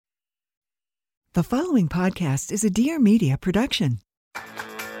The following podcast is a Dear Media production.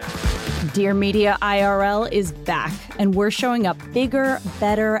 Dear Media IRL is back, and we're showing up bigger,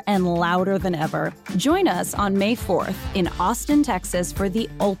 better, and louder than ever. Join us on May 4th in Austin, Texas for the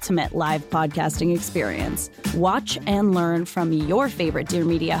ultimate live podcasting experience. Watch and learn from your favorite Dear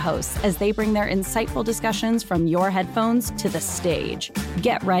Media hosts as they bring their insightful discussions from your headphones to the stage.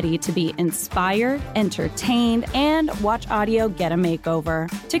 Get ready to be inspired, entertained, and watch audio get a makeover.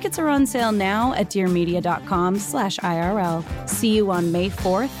 Tickets are on sale now at dearmedia.com/IRL. See you on May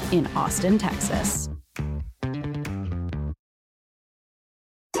 4th in Austin, Texas.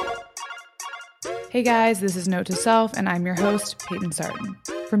 Hey guys, this is Note to Self, and I'm your host, Peyton Sarton.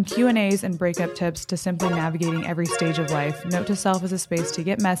 From Q&As and breakup tips to simply navigating every stage of life, Note to Self is a space to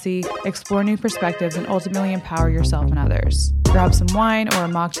get messy, explore new perspectives, and ultimately empower yourself and others. Grab some wine or a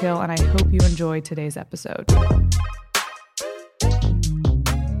mocktail, and I hope you enjoy today's episode.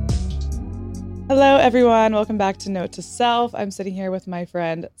 Hello, everyone. Welcome back to Note to Self. I'm sitting here with my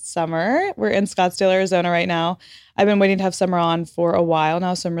friend Summer. We're in Scottsdale, Arizona right now. I've been waiting to have Summer on for a while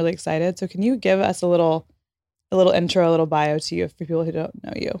now, so I'm really excited. So can you give us a little intro, a little bio to you for people who don't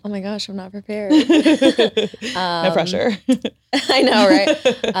know you? Oh my gosh, I'm not prepared. No pressure. I know, right?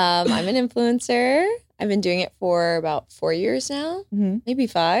 I'm an influencer. I've been doing it for about 4 years now, maybe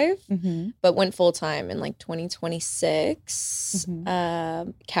 5, but went full time in like 2026.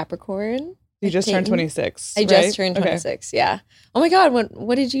 Capricorn. You just turned 26. I just turned 26. Yeah. Oh my God.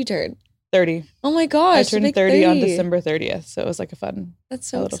 What did you turn? 30. Oh my gosh. I turned 30 on December 30th. So it was like a fun. That's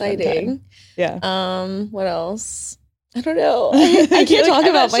so exciting. Yeah. What else? I don't know. I can't talk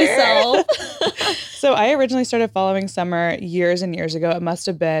about myself. So I originally started following Summer years and years ago. It must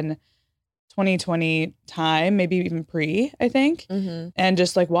have been 2020 time, maybe even pre, I think. And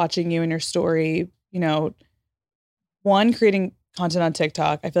just like watching you and your story, you know, creating content on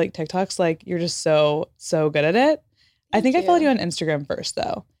TikTok. I feel like TikTok's like, you're just so good at it. I think I followed you on Instagram first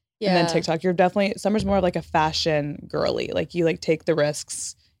though. Yeah. And then TikTok. You're definitely, Summer's more of like a fashion girly. Like you like take the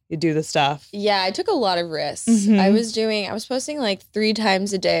risks, you do the stuff. Yeah, I took a lot of risks. I was posting like 3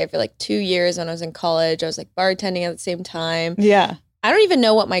 times a day for like 2 years when I was in college. I was like bartending at the same time. Yeah. I don't even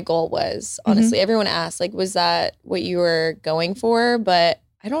know what my goal was, honestly. Everyone asked, like, was that what you were going for? But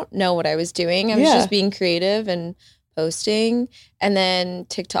I don't know what I was doing. I was just being creative and posting, and then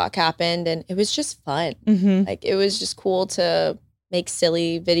TikTok happened, and it was just fun. Like it was just cool to make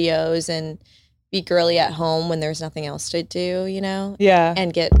silly videos and be girly at home when there's nothing else to do, you know? Yeah.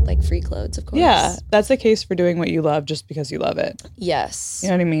 And get like free clothes, of course. Yeah, that's the case for doing what you love just because you love it. Yes. You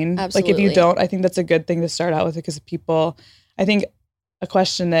know what I mean? Absolutely. Like if you don't, I think that's a good thing to start out with, because people, I think a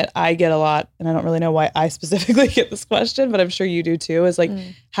question that I get a lot, and I don't really know why I specifically get this question, but I'm sure you do too, is like,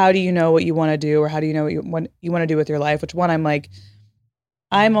 how do you know what you want to do, or how do you know what you want to do with your life? Which one, I'm like,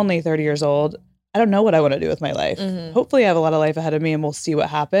 I'm only 30 years old. I don't know what I want to do with my life. Hopefully I have a lot of life ahead of me and we'll see what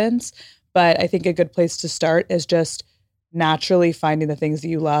happens. But I think a good place to start is just naturally finding the things that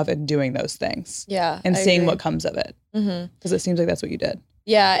you love and doing those things. Yeah. And seeing what comes of it. Because it seems like that's what you did.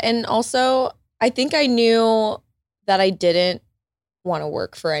 Yeah. And also, I think I knew that I didn't want to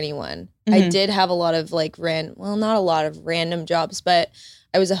work for anyone. I did have a lot of like not a lot of random jobs, but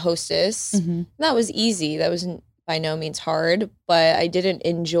I was a hostess. And that was easy. That wasn't by no means hard, but I didn't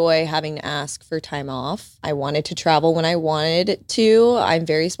enjoy having to ask for time off. I wanted to travel when I wanted to. I'm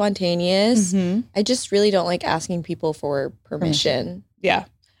very spontaneous. I just really don't like asking people for permission. Yeah.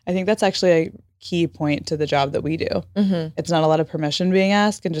 I think that's actually a key point to the job that we do. It's not a lot of permission being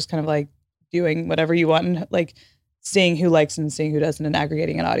asked, and just kind of like doing whatever you want, and like seeing who likes and seeing who doesn't, and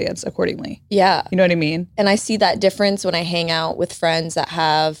aggregating an audience accordingly. Yeah. You know what I mean? And I see that difference when I hang out with friends that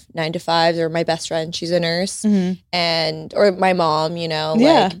have 9-to-5s, or my best friend, she's a nurse, or my mom, you know,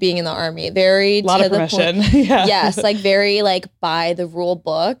 like being in the Army, very a lot of permission. Yes, like very like by the rule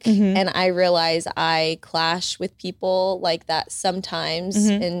book. And I realize I clash with people like that sometimes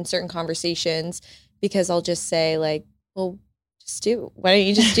in certain conversations, because I'll just say like, well, why don't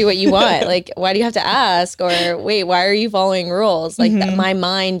you just do what you want? Like, why do you have to ask? Or wait, why are you following rules? Like that, my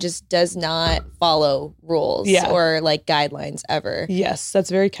mind just does not follow rules or like guidelines ever. Yes, that's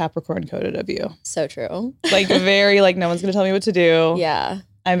very Capricorn coded of you. So true. Like very like, no one's gonna tell me what to do. Yeah.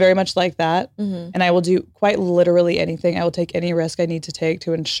 I'm very much like that. And I will do quite literally anything. I will take any risk I need to take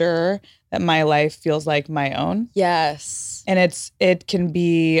to ensure that my life feels like my own. Yes. And it can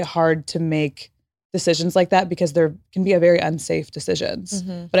be hard to make decisions like that, because there can be a very unsafe decisions.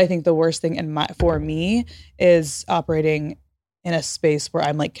 But I think the worst thing for me is operating in a space where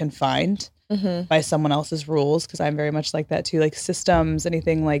I'm like confined by someone else's rules, because I'm very much like that too. Like systems,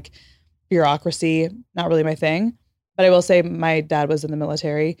 anything like bureaucracy, not really my thing. But I will say my dad was in the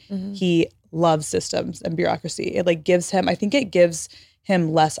military. He loves systems and bureaucracy. It like gives him, I think it gives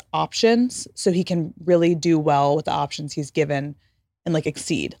him less options so he can really do well with the options he's given and like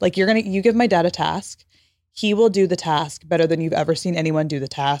exceed. Like you give my dad a task, he will do the task better than you've ever seen anyone do the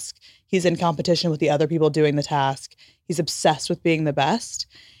task. He's in competition with the other people doing the task. He's obsessed with being the best.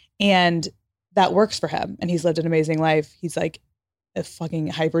 And that works for him. And he's lived an amazing life. He's like a fucking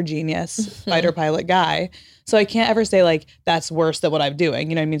hyper genius fighter pilot guy. So I can't ever say like, that's worse than what I'm doing.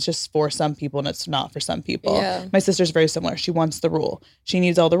 You know what I mean? It's just for some people and it's not for some people. Yeah. My sister's very similar. She wants the rule. She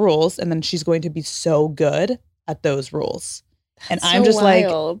needs all the rules. And then she's going to be so good at those rules. And I'm just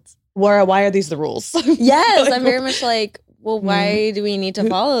wild. like, why are these the rules? Yes, Like, I'm very much like, well, why do we need to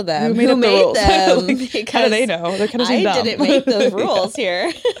follow them? Who made the rules? them? Like, how do they know? They're kind of I dumb. didn't make those rules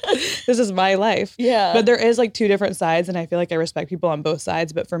here. This is my life. Yeah. But there is like two different sides, and I feel like I respect people on both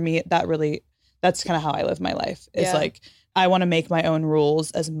sides. But for me, that's kind of how I live my life. Is like I want to make my own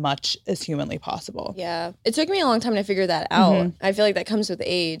rules as much as humanly possible. Yeah. It took me a long time to figure that out. I feel like that comes with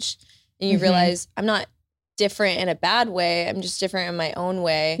age, and you realize I'm not different in a bad way. I'm just different in my own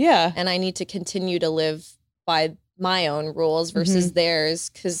way. Yeah. And I need to continue to live by my own rules versus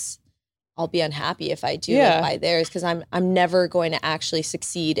theirs, because I'll be unhappy if I do live by theirs, because I'm never going to actually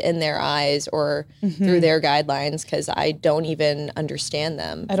succeed in their eyes or through their guidelines, because I don't even understand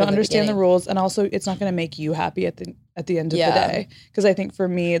them. I don't understand the rules, and also it's not going to make you happy at the end of the day. Because I think for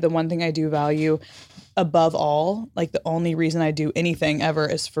me, the one thing I do value above all, like the only reason I do anything ever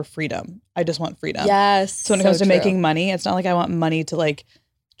is for freedom. I just want freedom. Yes. So when it comes to making money, it's not like I want money to like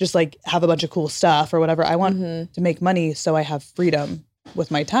just like have a bunch of cool stuff or whatever. I want to make money so I have freedom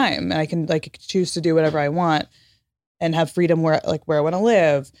with my time, and I can like choose to do whatever I want and have freedom where I want to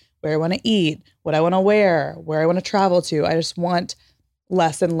live, where I want to eat, what I want to wear, where I want to travel to. I just want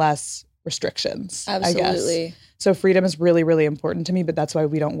less and less restrictions. Absolutely. I guess. So freedom is really, really important to me, but that's why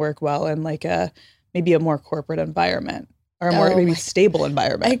we don't work well in like maybe a more corporate environment or a more maybe stable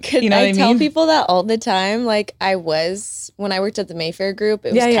environment. I tell people that all the time. Like when I worked at the Mayfair Group,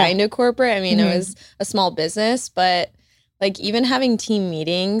 it was kind of corporate. I mean, it was a small business, but like even having team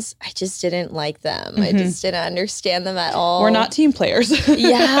meetings, I just didn't like them. I just didn't understand them at all. We're not team players.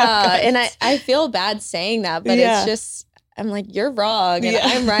 Yeah. And I feel bad saying that, but it's just, I'm like, you're wrong and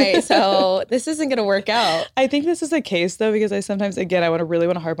I'm right. So this isn't going to work out. I think this is the case though, because I sometimes, again, I really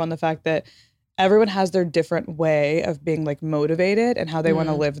want to harp on the fact that everyone has their different way of being like motivated and how they want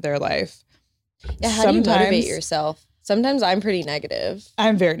to live their life. Yeah, how do you motivate yourself? Sometimes I'm pretty negative.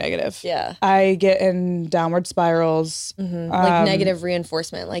 I'm very negative. Yeah. I get in downward spirals. Like negative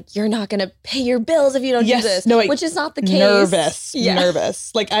reinforcement. Like, you're not going to pay your bills if you don't do this. No, which is not the case.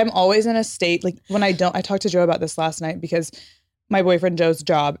 Nervous. Like, I'm always in a state, like when I talked to Joe about this last night, because my boyfriend Joe's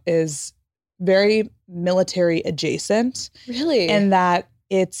job is very military adjacent. Really? And that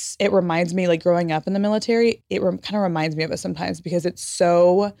it reminds me, like growing up in the military, it kind of reminds me of it sometimes, because it's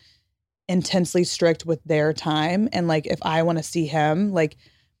so intensely strict with their time. And like, if I want to see him, like,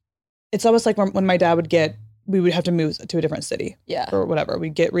 it's almost like when my dad we would have to move to a different city or whatever.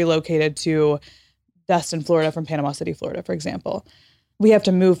 We'd get relocated to Destin, Florida from Panama City, Florida, for example. We have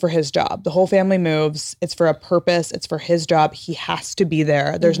to move for his job. The whole family moves. It's for a purpose. It's for his job. He has to be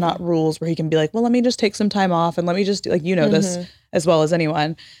there. There's not rules where he can be like, well, let me just take some time off and let me just do, like, this as well as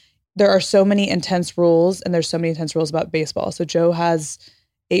anyone. There are so many intense rules, and there's so many intense rules about baseball. So Joe has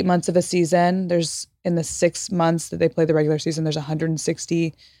 8 months of a season. There's in the 6 months that they play the regular season, there's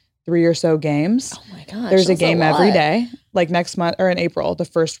 163 or so games. Oh my gosh. There's a game every day. Like next month or in April, the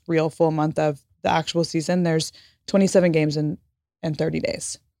first real full month of the actual season, there's 27 games in 30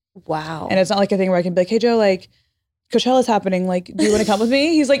 days. Wow. And it's not like a thing where I can be like, hey Joe, like Coachella's happening. Like, do you want to come with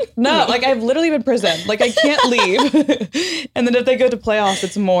me? He's like, no, like I've literally been prisoned. Like I can't leave. And then if they go to playoffs,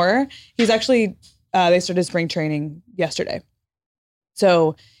 it's more. He's actually, they started spring training yesterday.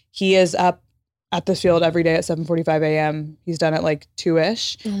 So he is up at the field every day at 7:45 a.m. He's done at like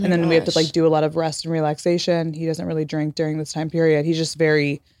 2-ish. And then we have to like do a lot of rest and relaxation. He doesn't really drink during this time period. He's just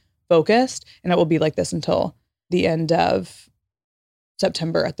very focused. And it will be like this until the end of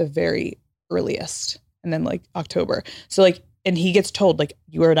September at the very earliest. And then like October. So like, and he gets told like,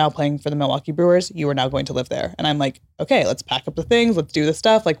 you are now playing for the Milwaukee Brewers. You are now going to live there. And I'm like, okay, let's pack up the things. Let's do the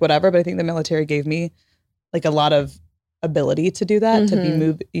stuff, like whatever. But I think the military gave me like a lot of ability to do that, to be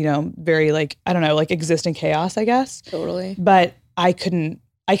moved, very like, I don't know, like exist in chaos, I guess. Totally. But I can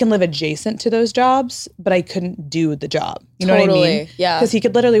live adjacent to those jobs, but I couldn't do the job. You know what I mean? Yeah. Because he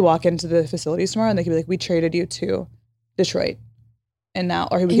could literally walk into the facilities tomorrow and they could be like, we traded you to Detroit. And now,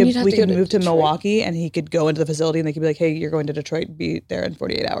 or we could move to Milwaukee and he could go into the facility and they could be like, hey, you're going to Detroit, be there in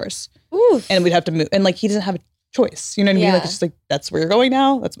 48 hours. Oof. And we'd have to move. And like, he doesn't have choice. You know what I mean? Yeah. Like, it's just like, that's where you're going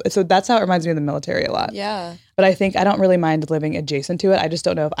now. So that's how it reminds me of the military a lot. Yeah. But I think I don't really mind living adjacent to it. I just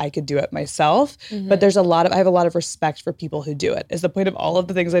don't know if I could do it myself. But I have a lot of respect for people who do it, is the point of all of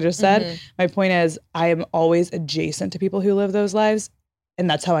the things I just said. My point is, I am always adjacent to people who live those lives. And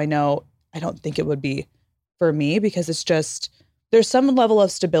that's how I know I don't think it would be for me, because it's just, there's some level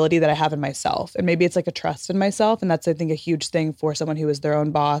of stability that I have in myself. And maybe it's like a trust in myself. And that's, I think, a huge thing for someone who is their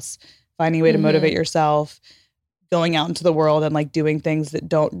own boss, finding a way to motivate yourself, going out into the world and like doing things that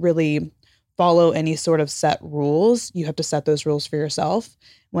don't really follow any sort of set rules. You have to set those rules for yourself.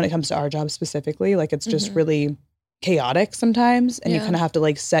 When it comes to our job specifically, like, it's just really chaotic sometimes. And you kind of have to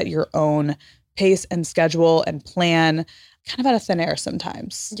like set your own pace and schedule and plan kind of out of thin air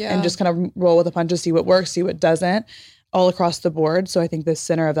sometimes. And just kind of roll with the punches, see what works, see what doesn't, all across the board. So I think the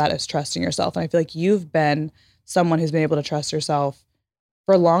center of that is trusting yourself. And I feel like you've been someone who's been able to trust yourself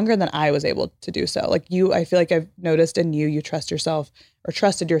for longer than I was able to do so. Like, I feel like I've noticed in you trust yourself, or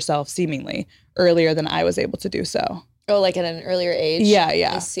trusted yourself seemingly earlier than I was able to do so. Oh, like at an earlier age?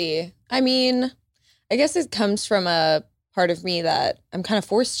 Yeah. I see. I mean, I guess it comes from a part of me that I'm kind of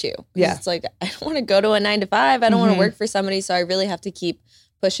forced to. Yeah. It's like, I don't want to go to a 9 to 5. I don't want to work for somebody. So I really have to keep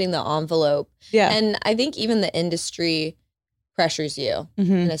pushing the envelope. Yeah. And I think even the industry pressures you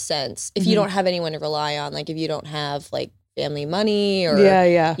in a sense. If you don't have anyone to rely on, like if you don't have like family money or,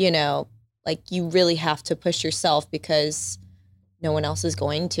 you know, like you really have to push yourself because no one else is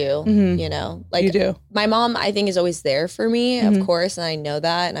going to, you know, like you do. My mom, I think, is always there for me, of course. And I know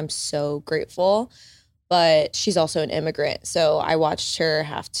that, and I'm so grateful, but she's also an immigrant. So I watched her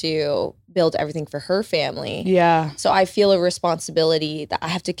have to build everything for her family. Yeah. So I feel a responsibility that I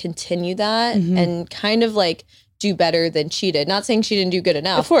have to continue that and kind of like do better than she did. Not saying she didn't do good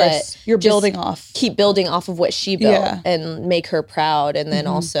enough. Of course. You're building off. Keep building off of what she built and make her proud. And then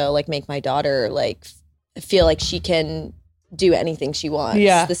also like make my daughter like feel like she can do anything she wants.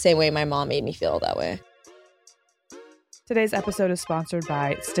 Yeah. The same way my mom made me feel that way. Today's episode is sponsored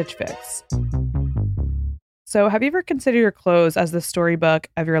by Stitch Fix. So have you ever considered your clothes as the storybook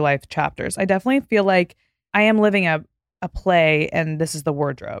of your life chapters? I definitely feel like I am living a play, and this is the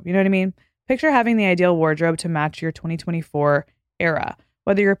wardrobe. You know what I mean? Picture having the ideal wardrobe to match your 2024 era.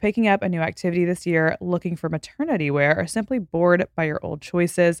 Whether you're picking up a new activity this year, looking for maternity wear, or simply bored by your old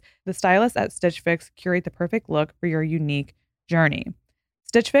choices, the stylists at Stitch Fix curate the perfect look for your unique journey.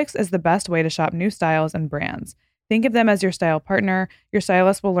 Stitch Fix is the best way to shop new styles and brands. Think of them as your style partner. Your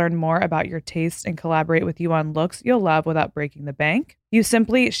stylist will learn more about your tastes and collaborate with you on looks you'll love without breaking the bank. You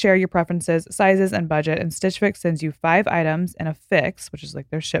simply share your preferences, sizes, and budget, and Stitch Fix sends you 5 items in a fix, which is like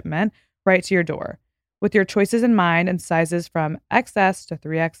their shipment, right to your door. With your choices in mind and sizes from XS to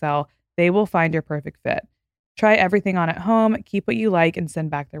 3XL, they will find your perfect fit. Try everything on at home, keep what you like, and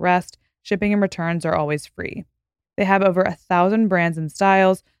send back the rest. Shipping and returns are always free. They have over 1,000 brands and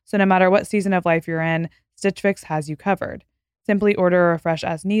styles, so no matter what season of life you're in, Stitch Fix has you covered. Simply order or refresh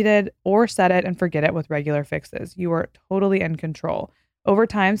as needed, or set it and forget it with regular fixes. You are totally in control. Over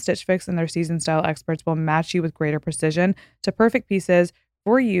time, Stitch Fix and their seasoned style experts will match you with greater precision to perfect pieces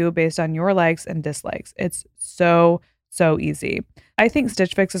for you based on your likes and dislikes. It's so easy. I think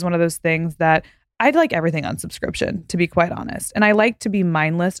Stitch Fix is one of those things that I'd like everything on subscription, to be quite honest. And I like to be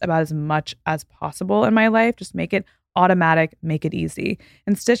mindless about as much as possible in my life. Just make it automatic, make it easy.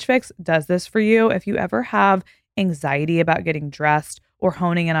 And Stitch Fix does this for you. If you ever have anxiety about getting dressed or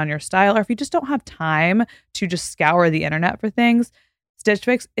honing in on your style, or if you just don't have time to just scour the internet for things, Stitch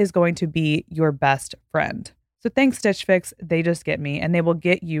Fix is going to be your best friend. So thanks, Stitch Fix. They just get me, and they will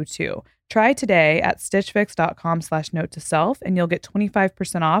get you too. Try today at stitchfix.com/note-to-self, and you'll get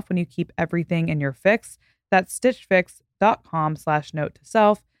 25% off when you keep everything in your fix. That's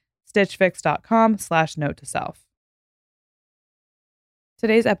stitchfix.com/note-to-self, stitchfix.com/note-to-self.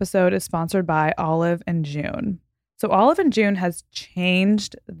 Today's episode is sponsored by Olive & June. So Olive & June has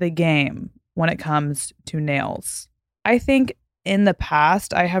changed the game when it comes to nails. I think in the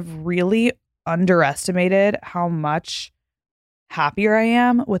past, I have really underestimated how much happier I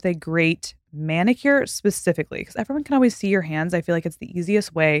am with a great manicure specifically, because everyone can always see your hands. I feel like it's the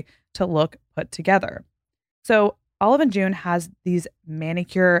easiest way to look put together. So Olive & June has these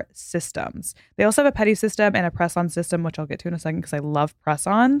manicure systems. They also have a pedi system and a press-on system, which I'll get to in a second because I love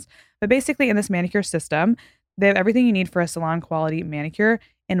press-ons. But basically in this manicure system, they have everything you need for a salon quality manicure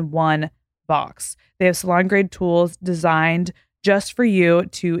in one box. They have salon grade tools designed just for you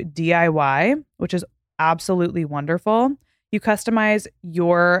to DIY, which is absolutely wonderful. You customize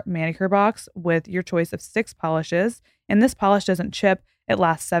your manicure box with your choice of 6 polishes. And this polish doesn't chip. It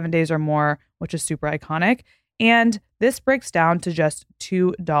lasts 7 days or more, which is super iconic. And this breaks down to just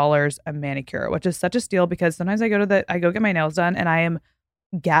 $2 a manicure, which is such a steal because sometimes I go get my nails done and I am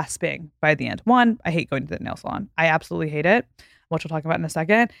gasping by the end. One, I hate going to the nail salon. I absolutely hate it, which we'll talk about in a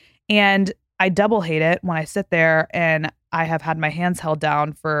second. And I double hate it when I sit there and I have had my hands held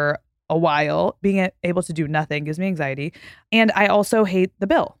down for a while. Being able to do nothing gives me anxiety. And I also hate the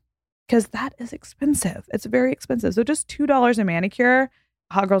bill because that is expensive. It's very expensive. So just $2 a manicure.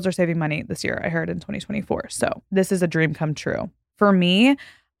 Hot girls are saving money this year, I heard, in 2024. So this is a dream come true. For me,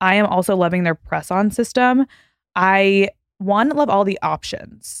 I am also loving their press-on system. I love all the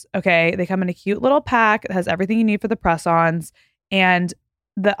options. Okay. They come in a cute little pack. It has everything you need for the press-ons. And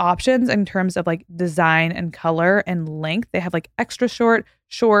the options in terms of like design and color and length, they have like extra short,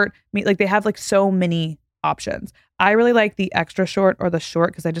 like they have like so many options. I really like the extra short or the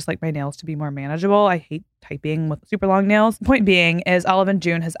short because I just like my nails to be more manageable. I hate typing with super long nails. Point being is Olive &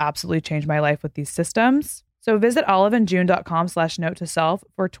 June has absolutely changed my life with these systems. So visit oliveandjune.com/note-to-self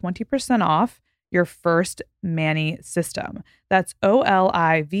for 20% off your first Mani system. That's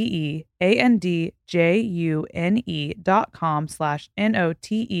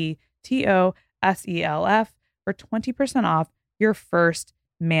oliveandjune.com/NOTETOSELF for 20% off your first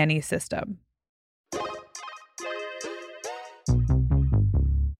Mani system.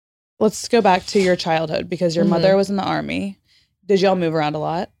 Let's go back to your childhood because your mother was in the Army. Did y'all move around a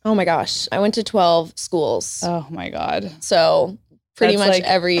lot? Oh my gosh. I went to 12 schools. Oh my God. So pretty much like,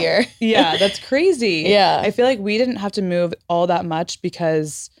 every year. Yeah, that's crazy. Yeah. I feel like we didn't have to move all that much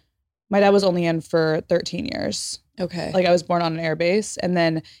because my dad was only in for 13 years. Okay. Like I was born on an air base and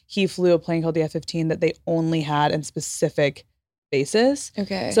then he flew a plane called the F-15 that they only had in specific bases.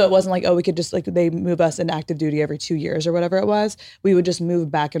 Okay. So it wasn't like, oh, we could just like, they move us in active duty every 2 years or whatever it was. We would just move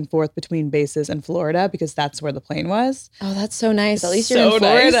back and forth between bases in Florida because that's where the plane was. Oh, that's so nice. At least you're So in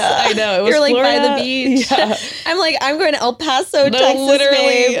Florida. Nice. I know. It was you're like Florida. by the beach. Yeah. I'm going to El Paso, No, Texas,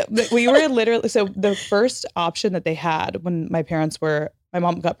 literally, babe. we were literally, so the first option that they had when my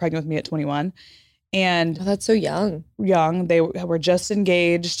mom got pregnant with me at 21. And oh, that's so young. They were just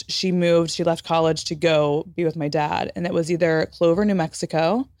engaged. She left college to go be with my dad. And it was either Clover, New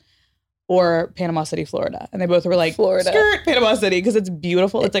Mexico or Panama City, Florida. And they both were like, Florida. Skirt, Panama City, because it's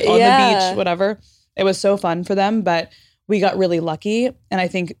beautiful. It's like on the beach, whatever. It was so fun for them. But we got really lucky. And I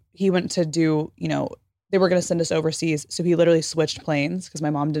think he went to do, they were going to send us overseas. So he literally switched planes because my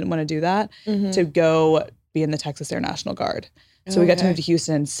mom didn't want to do that to go be in the Texas Air National Guard. So we got to move to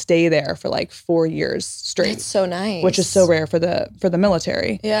Houston and stay there for like 4 years straight. That's so nice. Which is so rare for the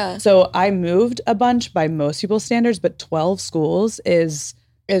military. Yeah. So I moved a bunch by most people's standards, but 12 schools I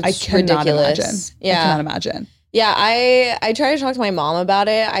cannot ridiculous. imagine. Yeah. I cannot imagine. Yeah, I try to talk to my mom about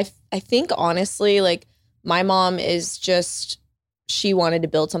it. I think honestly, like my mom is just, she wanted to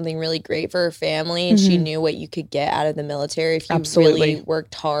build something really great for her family and she knew what you could get out of the military if you really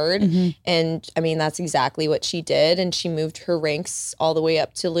worked hard. And I mean, that's exactly what she did. And she moved her ranks all the way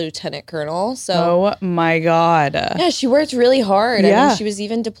up to lieutenant colonel. So, oh my God. Yeah, she worked really hard. Yeah. I mean, she was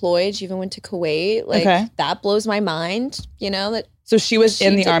even deployed. She even went to Kuwait. Like that blows my mind, that. So she was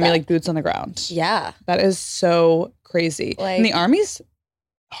in the Army, that. like boots on the ground. Yeah. That is so crazy. Like, and the Army's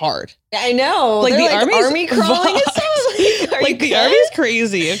hard. I know. Like they're the Army's army crawling is so like the Army's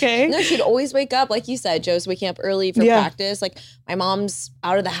crazy, okay? No, she'd always wake up, like you said, Joe's waking up early for practice. Like my mom's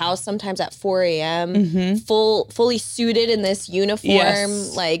out of the house sometimes at 4 a.m., fully suited in this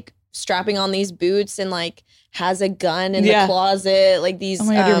uniform, like strapping on these boots and like has a gun in the closet, like these. Oh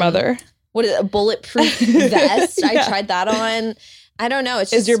my God, your mother. What is it, a bulletproof vest? I tried that on. I don't know.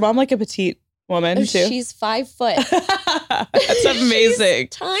 It's just, is your mom like a petite woman too? She's 5 foot. That's amazing. She's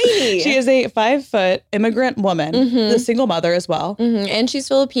tiny. She is a 5 foot immigrant woman, a single mother as well. And she's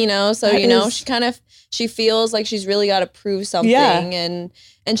Filipino. So, she feels like she's really got to prove something. And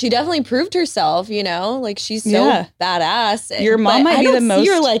she definitely proved herself, like she's so badass. Your mom might be the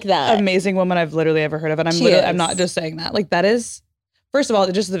most like that. amazing woman I've literally ever heard of. And I'm not just saying that. Like that is, first of all,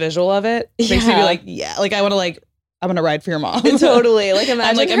 just the visual of it makes me be like, like I want to I'm going to ride for your mom. Totally. Like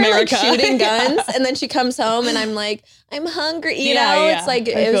imagine like her America. like shooting guns and then she comes home and I'm like, I'm hungry. It's like,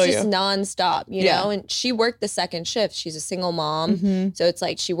 it was just nonstop, you know? And she worked the second shift. She's a single mom. So it's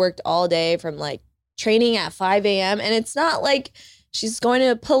like she worked all day from like training at 5 a.m. And it's not like she's going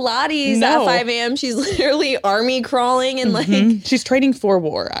to Pilates at 5 a.m. She's literally army crawling and like. She's training for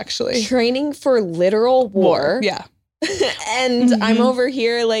war, actually. Training for literal war. Yeah. And I'm over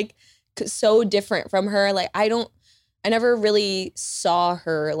here like so different from her. Like I never really saw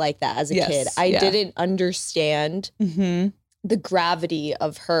her like that as a kid. I didn't understand the gravity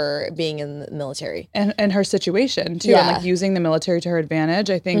of her being in the military. And her situation too. And like using the military to her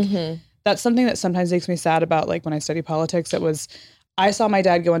advantage. I think that's something that sometimes makes me sad about, like when I study politics. I saw my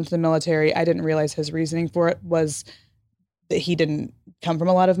dad go into the military. I didn't realize his reasoning for it was that he didn't come from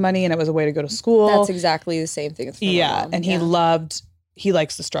a lot of money and it was a way to go to school. That's exactly the same thing. Yeah. And he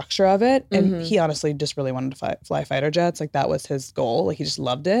likes the structure of it. And he honestly just really wanted to fly fighter jets. Like that was his goal. Like he just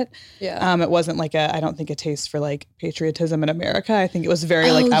loved it. Yeah. It wasn't like I don't think a taste for like patriotism in America. I think it was very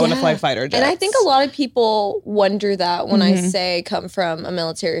I want to fly fighter jets. And I think a lot of people wonder that when I say come from a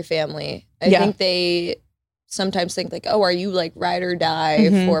military family. I think they sometimes think like, oh, are you like ride or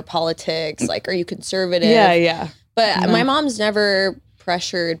die for politics? Like, are you conservative? Yeah. But my mom's never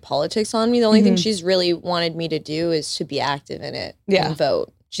pressured politics on me. The only thing she's really wanted me to do is to be active in it and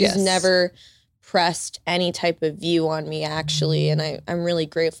vote. She's never pressed any type of view on me, actually. And I'm really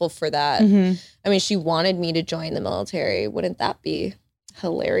grateful for that. I mean, she wanted me to join the military. Wouldn't that be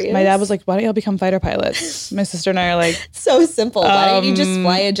hilarious? My dad was like, why don't y'all become fighter pilots? My sister and I are like, so simple. Why don't you just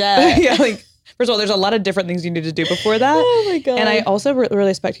fly a jet? Yeah, like, first of all, there's a lot of different things you need to do before that. Oh my God. And I also really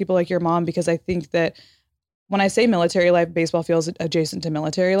respect people like your mom, because I think that when I say military life, baseball feels adjacent to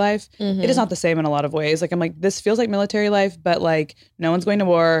military life. It is not the same in a lot of ways. Like I'm like, this feels like military life, but like no one's going to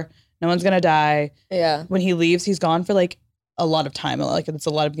war. No one's going to die. Yeah. When he leaves, he's gone for like a lot of time. Like it's a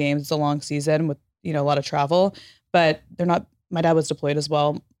lot of games. It's a long season with, a lot of travel, but they're not, my dad was deployed as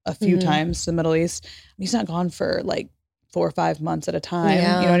well a few times to the Middle East. He's not gone for like 4 or 5 months at a time.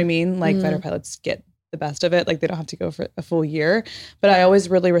 Yeah. You know what I mean? Like fighter pilots get the best of it. Like they don't have to go for a full year, but I always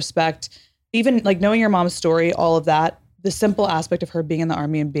really respect even like knowing your mom's story, all of that, the simple aspect of her being in the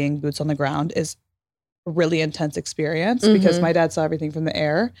Army and being boots on the ground is a really intense experience because my dad saw everything from the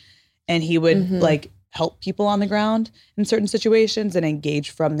air and he would like help people on the ground in certain situations and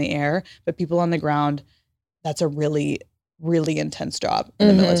engage from the air. But people on the ground, that's a really, really intense job in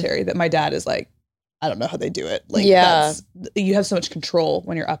the military that my dad is like, I don't know how they do it. Like, you have so much control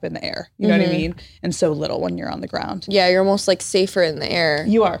when you're up in the air. You know what I mean? And so little when you're on the ground. Yeah, you're almost like safer in the air.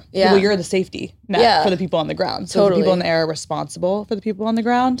 You are. Yeah. Well, you're the safety net for the people on the ground. So the people in the air are responsible for the people on the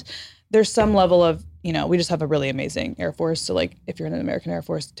ground. There's some level of, we just have a really amazing Air Force. So like, if you're in the American Air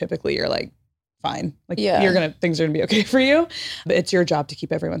Force, typically you're like, fine. Like things are gonna be okay for you. But it's your job to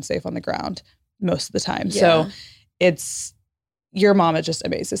keep everyone safe on the ground most of the time. Yeah. So your mom, it just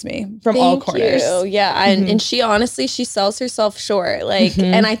amazes me from all corners. You. Yeah. And she honestly, she sells herself short. Like,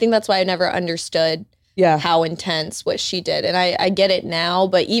 and I think that's why I never understood how intense what she did. And I get it now,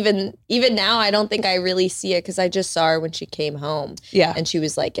 but even now, I don't think I really see it because I just saw her when she came home. Yeah. And she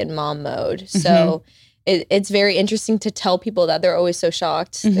was like in mom mode. So it's very interesting to tell people that. They're always so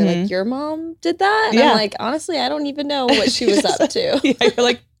shocked. They're like, your mom did that? And I'm like, honestly, I don't even know what she was up to. Yeah, you're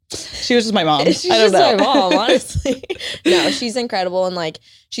like, she was just my mom. She's just my mom, honestly. No, she's incredible. And like,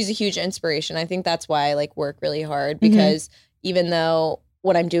 she's a huge inspiration. I think that's why I like work really hard because even though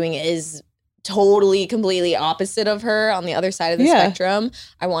what I'm doing is totally, completely opposite of her on the other side of the spectrum,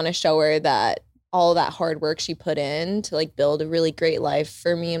 I want to show her that all that hard work she put in to like build a really great life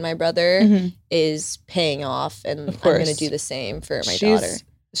for me and my brother is paying off. And I'm going to do the same for my daughter.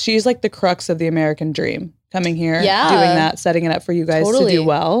 She's like the crux of the American dream. Coming here, doing that, setting it up for you guys to do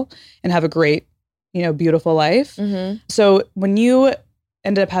well and have a great, beautiful life. So when you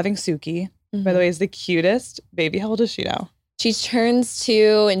ended up having Suki, by the way, is the cutest baby. How old is she now? She turns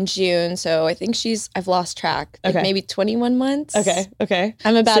 2 in June. So I think I've lost track. Like maybe 21 months. Okay.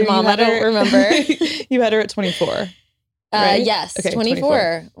 I'm a bad mom. I don't remember. You had her at 24. Right? Yes. Okay,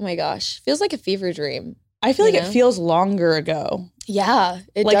 24. Oh my gosh. Feels like a fever dream. I feel like it feels longer ago. Yeah.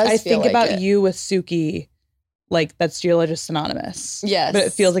 It like does I feel think about it. You with Suki. Like that's you're just synonymous. Yes. But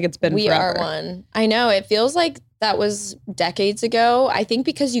it feels like it's been we forever. Are one. I know. It feels like that was decades ago. I think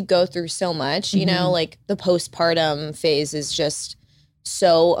because you go through so much, like the postpartum phase is just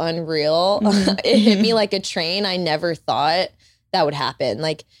so unreal. It hit me like a train. I never thought that would happen.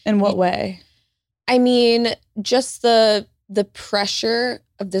 Like in what way? I mean, just the pressure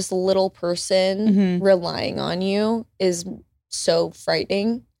of this little person relying on you is so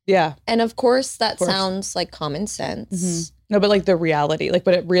frightening. Yeah. And of course, that sounds like common sense. No, but like the reality, like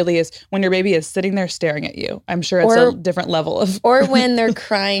what it really is when your baby is sitting there staring at you. I'm sure it's a different level of. Or when they're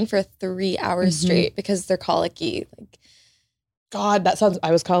crying for 3 hours straight because they're colicky. Like, God, that sounds,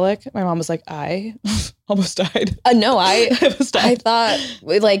 I was colic. My mom was like, I almost died. No, I almost died. I thought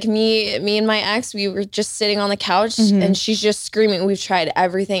like me and my ex, we were just sitting on the couch and she's just screaming. We've tried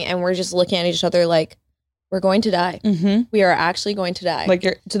everything and we're just looking at each other like, we're going to die. We are actually going to die. Like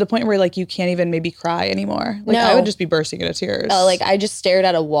you're to the point where like you can't even maybe cry anymore. Like I would just be bursting into tears. Like I just stared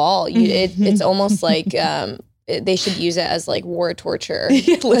at a wall. It's almost like they should use it as like war torture.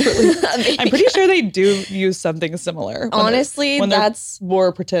 Yeah, literally. I'm pretty sure they do use something similar. Honestly, that's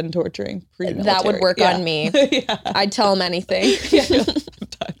war pretend torturing. That would work on me. Yeah. I'd tell them anything. Yeah, I'm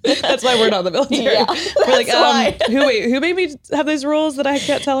done. That's why we're not in the military. Yeah, we're like, who made me have these rules that I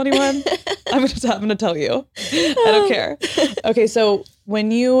can't tell anyone? I'm gonna tell you. I don't care. Okay, so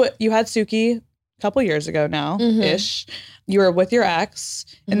when you had Suki a couple years ago now, ish. You were with your ex,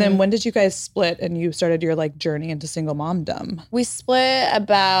 and then when did you guys split and you started your like journey into single momdom? We split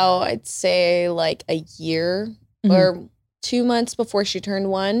about, I'd say like a year or 2 months before she turned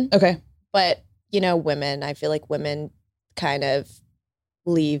 1. Okay. But, I feel like women kind of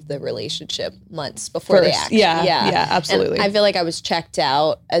leave the relationship months before they actually. Yeah, absolutely. And I feel like I was checked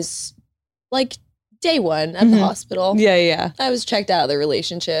out as like day one at the hospital. Yeah. I was checked out of the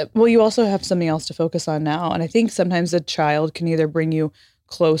relationship. Well, you also have something else to focus on now. And I think sometimes a child can either bring you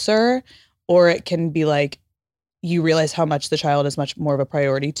closer or it can be like you realize how much the child is much more of a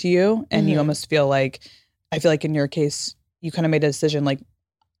priority to you. And you almost feel like, I feel like in your case, you kind of made a decision like,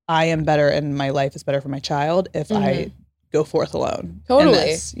 I am better and my life is better for my child if I go forth alone. Totally.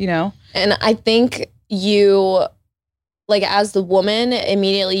 This, And I think you... like as the woman,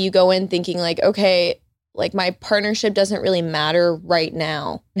 immediately you go in thinking like, okay, like my partnership doesn't really matter right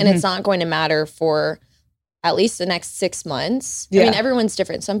now. And it's not going to matter for at least the next 6 months. Yeah. I mean, everyone's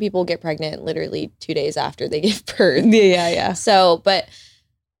different. Some people get pregnant literally 2 days after they give birth. Yeah. So, but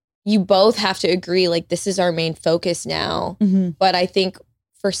you both have to agree, like this is our main focus now. But I think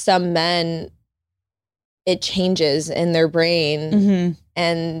for some men, it changes in their brain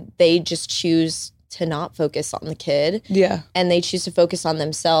and they just choose to not focus on the kid. Yeah. And they choose to focus on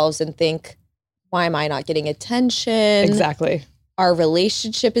themselves and think, why am I not getting attention? Exactly. Our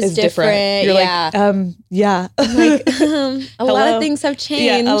relationship is different. You're like, yeah. Like, a lot of things have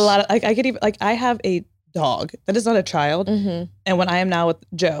changed. Yeah, a lot of, like, I could even, like, I have a dog that is not a child. And when I am now with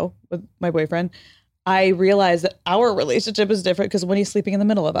Joe, with my boyfriend, I realize that our relationship is different because when he's sleeping in the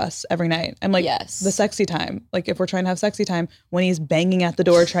middle of us every night, I'm like, the sexy time. Like if we're trying to have sexy time, when he's banging at the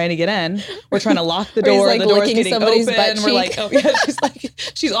door trying to get in, we're trying to lock the door, like the door's getting open. And we're like, oh yeah,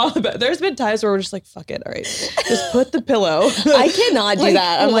 she's on the bed. There's been times where we're just like, fuck it, all right, just put the pillow. I cannot do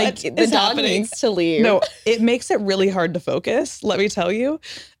that. I'm like, the dog needs to leave. No, it makes it really hard to focus. Let me tell you.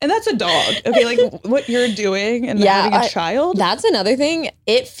 And that's a dog. Okay, like what you're doing and having a child. That's another thing.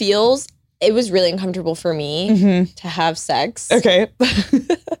 It was really uncomfortable for me to have sex. Okay.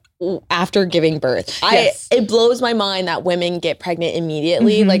 After giving birth. It blows my mind that women get pregnant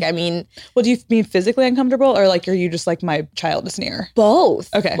immediately. Like, I mean. Well, do you mean physically uncomfortable or like, are you just like, my child is near?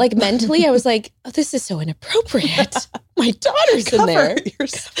 Both. Okay. Like mentally, I was like, oh, this is so inappropriate. My daughter's in there. Cover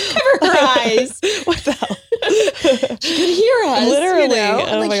her eyes. What the hell? She could hear us. Literally.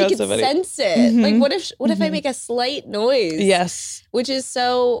 Oh like she could sense it. Like what if I make a slight noise? Yes. Which is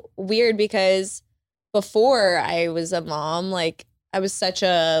so weird because before I was a mom, like I was such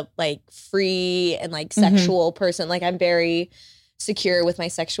a like free and like sexual person. Like I'm very secure with my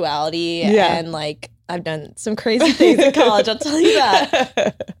sexuality and like I've done some crazy things in college. I'll tell you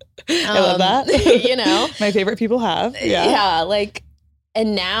that. I love that. My favorite people have. Yeah. Like,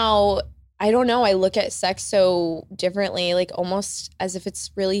 and now I don't know. I look at sex so differently, like almost as if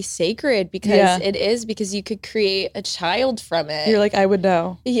it's really sacred because it is, because you could create a child from it. You're like, I would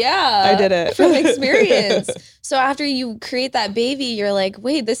know. Yeah. I did it. From experience. So after you create that baby, you're like,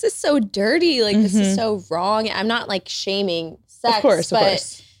 wait, this is so dirty. Like, this is so wrong. I'm not like shaming sex. Of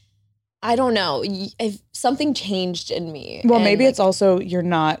course. I don't know. If something changed in me. Well, maybe it's also you're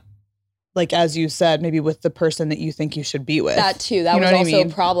not, like, as you said, maybe with the person that you think you should be with. That too. That was also a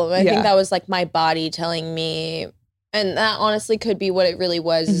problem. I think that was like my body telling me, and that honestly could be what it really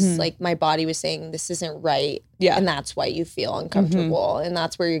was. Is like my body was saying, this isn't right. Yeah. And that's why you feel uncomfortable. And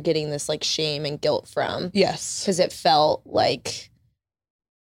that's where you're getting this like shame and guilt from. Yes. Because it felt like,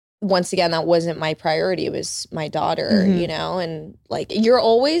 once again, that wasn't my priority. It was my daughter, and like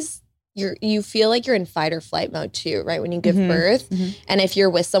you feel like you're in fight or flight mode too, right? When you give birth. And if you're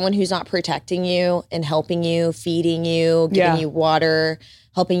with someone who's not protecting you and helping you, feeding you, giving you water,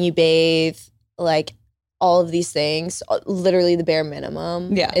 helping you bathe, like all of these things, literally the bare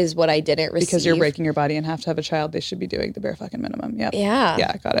minimum is what I didn't receive. Because you're breaking your body and have to have a child, they should be doing the bare fucking minimum. Yeah.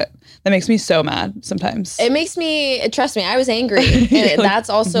 Yeah, got it. That makes me so mad sometimes. It makes me, trust me, I was angry. And that's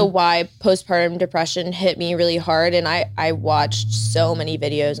also why postpartum depression hit me really hard. And I watched so many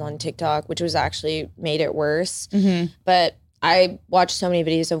videos on TikTok, which was actually made it worse. But I watched so many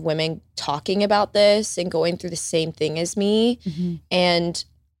videos of women talking about this and going through the same thing as me. And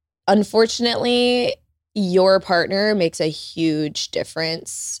unfortunately, your partner makes a huge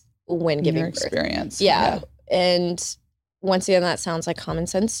difference when giving birth. Experience. Yeah. And once again, that sounds like common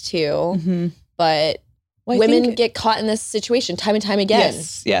sense too. Mm-hmm. But women get caught in this situation time and time again.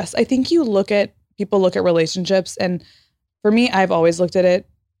 Yes. I think people look at relationships, and for me, I've always looked at it,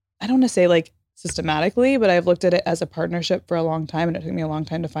 I don't want to say like systematically, but I've looked at it as a partnership for a long time, and it took me a long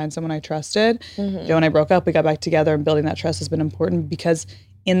time to find someone I trusted. Mm-hmm. Joe and I broke up, we got back together, and building that trust has been important because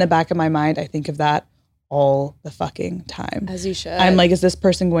in the back of my mind, I think of that all the fucking time. As you should. I'm like, is this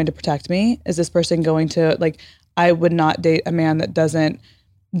person going to protect me? Is this person going to, like, I would not date a man that doesn't,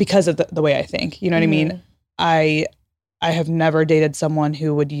 because of the way I think, you know what I mean? I have never dated someone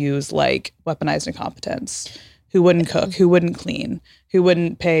who would use like weaponized incompetence, who wouldn't cook, who wouldn't clean, who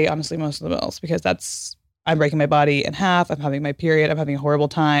wouldn't pay, honestly, most of the bills, because I'm breaking my body in half. I'm having my period. I'm having a horrible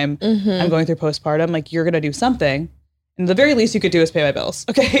time. I'm going through postpartum. Like, you're going to do something. And the very least you could do is pay my bills.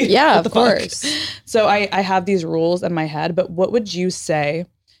 Okay. Yeah, of course. So I have these rules in my head, but what would you say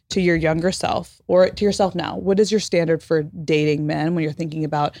to your younger self or to yourself now? What is your standard for dating men when you're thinking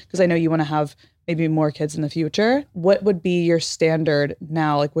about, because I know you want to have maybe more kids in the future. What would be your standard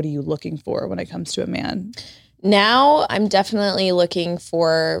now? Like, what are you looking for when it comes to a man? Now I'm definitely looking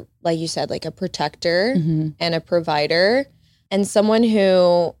for, like you said, like a protector and a provider and someone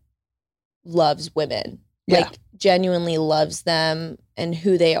who loves women, like genuinely loves them and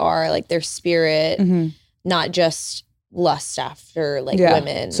who they are, like their spirit, not just lust after like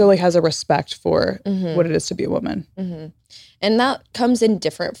women. So like has a respect for what it is to be a woman. And that comes in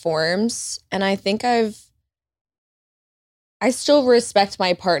different forms. And I think I still respect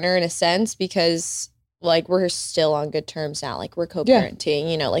my partner in a sense because like we're still on good terms now. Like we're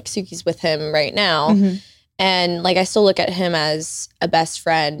co-parenting, you know, like Suki's with him right now. And like I still look at him as a best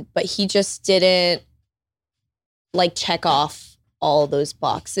friend, but he just didn't like check off all those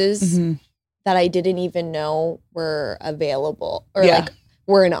boxes that I didn't even know were available or like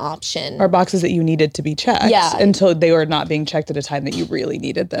were an option. Or boxes that you needed to be checked until they were not being checked at a time that you really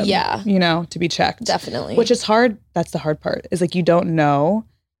needed them. You know, to be checked. Definitely. Which is hard. That's the hard part, is like you don't know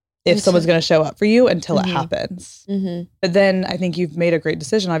if someone's going to show up for you until it happens. But then I think you've made a great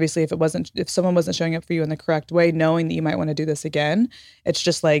decision. Obviously, if someone wasn't showing up for you in the correct way, knowing that you might want to do this again, it's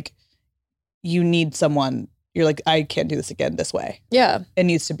just like you need someone. You're like, I can't do this again this way. Yeah. It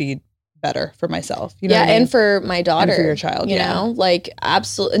needs to be better for myself. You know what I mean? And for my daughter. And for your child. You know, like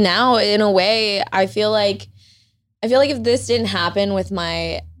absolutely. Now, in a way, I feel like if this didn't happen with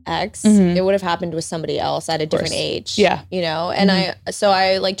my ex, it would have happened with somebody else at a different age. Yeah. You know, and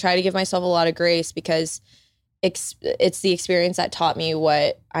I like try to give myself a lot of grace because it's the experience that taught me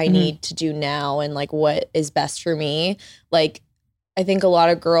what I need to do now and like what is best for me. Like, I think a lot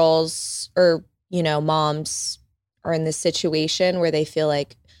of girls or, you know, moms are in this situation where they feel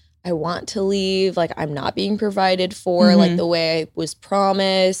like, I want to leave, like I'm not being provided for like the way I was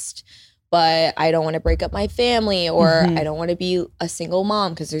promised, but I don't want to break up my family or I don't want to be a single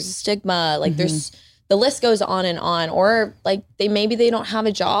mom because there's a stigma. Like there's, the list goes on and on. Or like maybe they don't have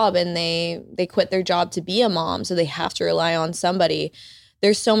a job and they quit their job to be a mom, so they have to rely on somebody.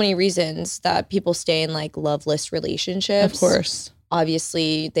 There's so many reasons that people stay in like loveless relationships. Of course.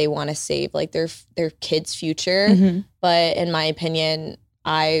 Obviously, they want to save like their kids' future. But in my opinion,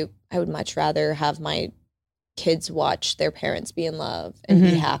 I would much rather have my kids watch their parents be in love and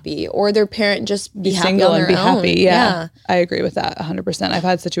be happy, or their parent just be happy single on and their be own. happy. Yeah, I agree with that 100%. I've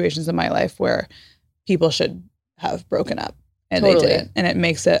had situations in my life where people should have broken up and they didn't, and it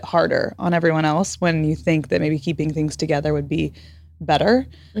makes it harder on everyone else when you think that maybe keeping things together would be better.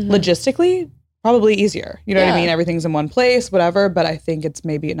 Logistically, probably easier. You know what I mean? Everything's in one place, whatever. But I think it's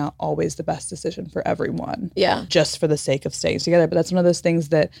maybe not always the best decision for everyone. Yeah. Just for the sake of staying together. But that's one of those things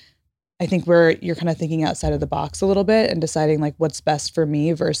that I think you're kind of thinking outside of the box a little bit and deciding like what's best for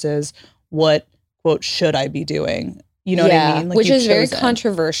me versus what, quote, should I be doing? You know what I mean? Like, which is very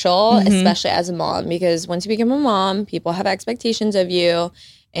controversial, especially as a mom, because once you become a mom, people have expectations of you.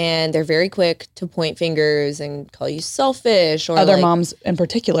 And they're very quick to point fingers and call you selfish or other moms in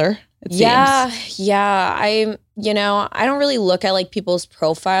particular. It seems. I don't really look at like people's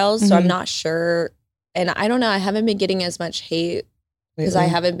profiles, so I'm not sure. And I don't know, I haven't been getting as much hate because I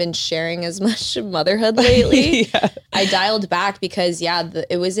haven't been sharing as much motherhood lately. I dialed back because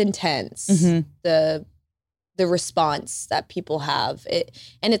it was intense. The response that people have,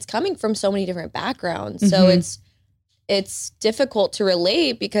 and it's coming from so many different backgrounds. So it's difficult to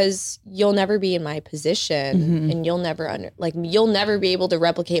relate because you'll never be in my position and you'll never you'll never be able to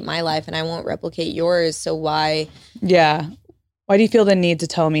replicate my life and I won't replicate yours. So why? Yeah. Why do you feel the need to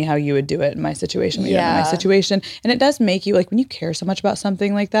tell me how you would do it in my situation? In my situation. And it does make you, like, when you care so much about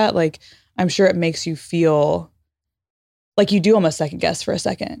something like that, like, I'm sure it makes you feel like you do almost second guess for a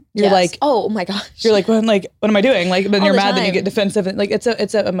second. You're Yes. like, oh my gosh. you're like, what am I doing? Like, then All you're the mad, then you time. get defensive. And like, it's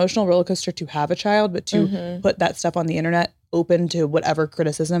an emotional roller coaster to have a child, but to Mhm. put that stuff on the internet open to whatever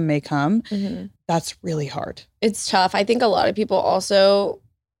criticism may come, that's really hard. It's tough. I think a lot of people also,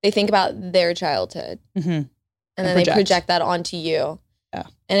 they think about their childhood and then they project that onto you. Yeah.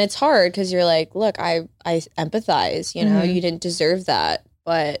 And it's hard because you're like, look, I empathize, you know, you didn't deserve that,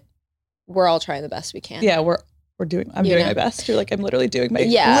 but we're all trying the best we can. Yeah, I'm doing my best. You're like, I'm literally doing my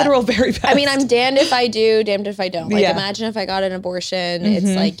literal very best. I mean, I'm damned if I do, damned if I don't. Like, Yeah. imagine if I got an abortion.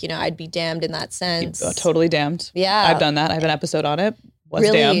 It's like, you know, I'd be damned in that sense. Totally damned. Yeah. I've done that. I have an episode on it. Was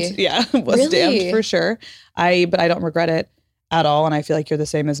Really? damned. Yeah, was damned for sure. But I don't regret it at all. And I feel like you're the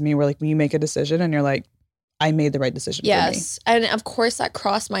same as me, where like when you make a decision and you're like, I made the right decision for me. Yes. And of course that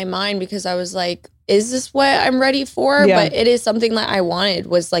crossed my mind because I was like, is this what I'm ready for? Yeah. But it is something that I wanted,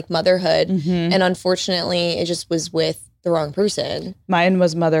 was like motherhood. Mm-hmm. And unfortunately, it just was with the wrong person. Mine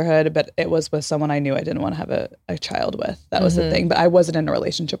was motherhood, but it was with someone I knew I didn't want to have a child with. That was the thing. But I wasn't in a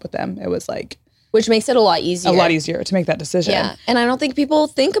relationship with them. It was like, which makes it a lot easier. a lot easier to make that decision. Yeah. And I don't think people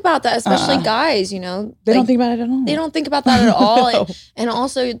think about that, especially guys, you know. They don't think about it at all. They don't think about that at all. No. And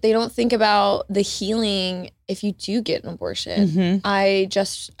also they don't think about the healing if you do get an abortion.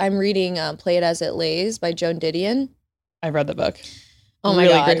 I'm reading Play It As It Lays by Joan Didion. I've read the book. Oh my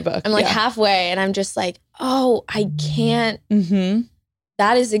really God. great book. I'm like halfway and I'm just like, oh, I can't.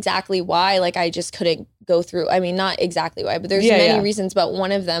 That is exactly why, like, I just couldn't go through. I mean, not exactly why, but there's many reasons. But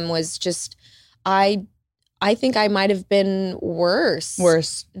one of them was just, I think I might have been worse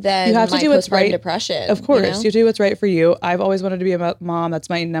than you have to my do what's postpartum right. depression. Of course, you you know? have to do what's right for you. I've always wanted to be a mom. That's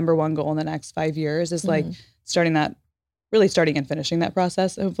my number one goal in the next 5 years is like starting and finishing that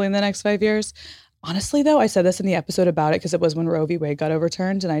process, hopefully in the next 5 years. Honestly, though, I said this in the episode about it because it was when Roe v. Wade got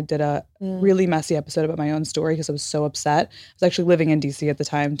overturned, and I did a really messy episode about my own story because I was so upset. I was actually living in DC at the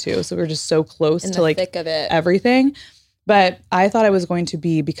time too, so we were just so close In to the like thick of it. everything. But I thought I was going to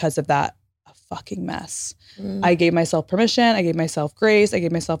be, because of that, a fucking mess. I gave myself permission. I gave myself grace. I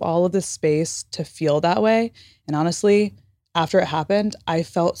gave myself all of this space to feel that way. And honestly, after it happened, I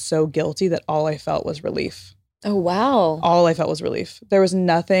felt so guilty that all I felt was relief. Oh, wow. All I felt was relief. There was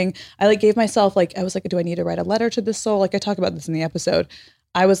nothing. I like gave myself like, I was like, do I need to write a letter to this soul? Like I talk about this in the episode.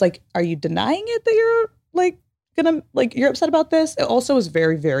 I was like, are you denying it that you're like gonna, like you're upset about this? It also was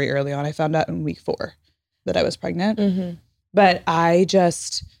very, very early on. I found out in week 4 that I was pregnant. But I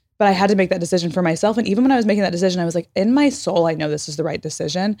had to make that decision for myself. And even when I was making that decision, I was like, in my soul, I know this is the right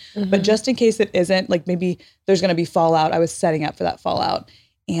decision. But just in case it isn't, like maybe there's going to be fallout, I was setting up for that fallout.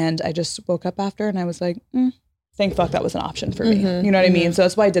 And I just woke up after and I was like, thank fuck that was an option for me. You know what I mean? So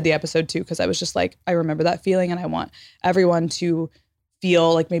that's why I did the episode too, because I was just like, I remember that feeling and I want everyone to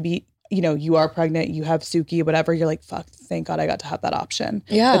feel like maybe, you know, you are pregnant, you have Suki, whatever. You're like, fuck, thank God I got to have that option.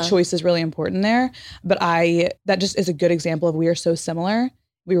 Yeah. The choice is really important there. But that just is a good example of we are so similar.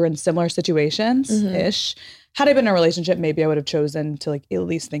 We were in similar situations-ish. Had I been in a relationship, maybe I would have chosen to like at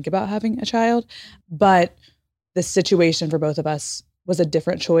least think about having a child. But the situation for both of us was a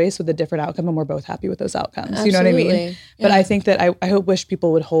different choice with a different outcome, and we're both happy with those outcomes. Absolutely. You know what I mean? Yeah. But I think that I wish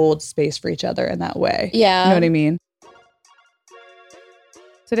people would hold space for each other in that way. Yeah. You know what I mean?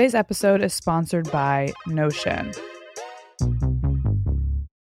 Today's episode is sponsored by Notion.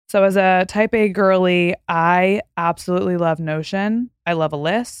 So as a type A girly, I absolutely love Notion. I love a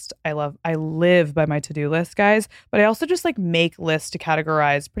list. I live by my to-do list, guys. But I also just like make lists to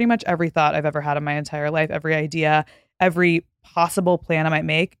categorize pretty much every thought I've ever had in my entire life, every idea, every possible plan I might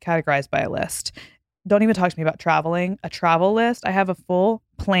make, categorized by a list. Don't even talk to me about traveling. A travel list. I have a full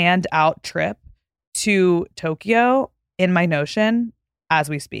planned out trip to Tokyo in my Notion as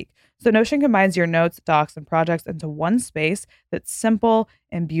we speak. So Notion combines your notes, docs, and projects into one space that's simple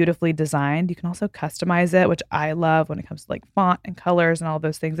and beautifully designed. You can also customize it, which I love when it comes to like font and colors and all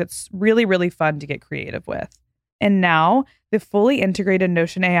those things. It's really, really fun to get creative with. And now the fully integrated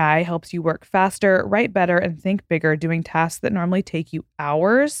Notion AI helps you work faster, write better, and think bigger, doing tasks that normally take you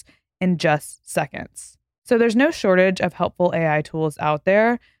hours in just seconds. So there's no shortage of helpful AI tools out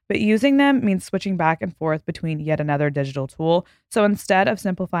there, but using them means switching back and forth between yet another digital tool. So instead of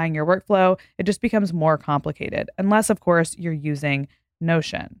simplifying your workflow, it just becomes more complicated, unless, of course, you're using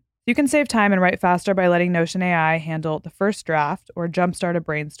Notion. You can save time and write faster by letting Notion AI handle the first draft or jumpstart a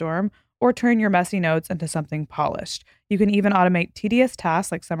brainstorm or turn your messy notes into something polished. You can even automate tedious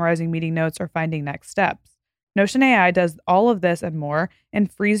tasks like summarizing meeting notes or finding next steps. Notion AI does all of this and more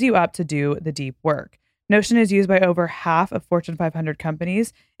and frees you up to do the deep work. Notion is used by over half of Fortune 500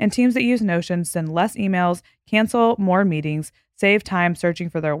 companies, and teams that use Notion send less emails, cancel more meetings, save time searching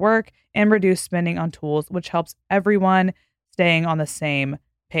for their work, and reduce spending on tools, which helps everyone staying on the same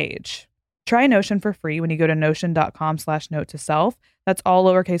page. Try Notion for free when you go to notion.com/note-to-self. That's all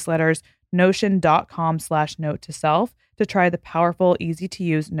lowercase letters, notion.com/note-to-self to try the powerful,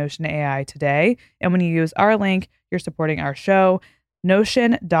 easy-to-use Notion AI today. And when you use our link, you're supporting our show,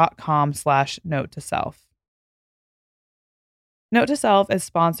 notion.com/note-to-self. Note to Self is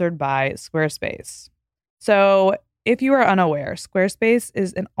sponsored by Squarespace. So if you are unaware, Squarespace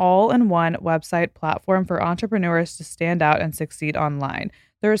is an all-in-one website platform for entrepreneurs to stand out and succeed online.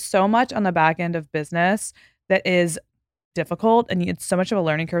 There is so much on the back end of business that is difficult, and it's so much of a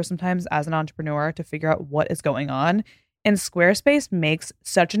learning curve sometimes as an entrepreneur to figure out what is going on. And Squarespace makes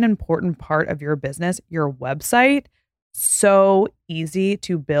such an important part of your business, your website, so easy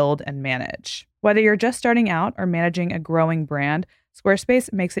to build and manage. Whether you're just starting out or managing a growing brand,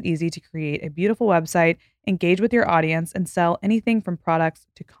 Squarespace makes it easy to create a beautiful website, engage with your audience, and sell anything from products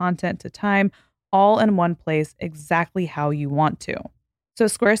to content to time, all in one place exactly how you want to. So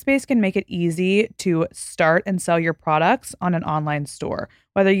Squarespace can make it easy to start and sell your products on an online store.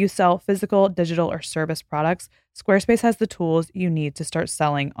 Whether you sell physical, digital, or service products, Squarespace has the tools you need to start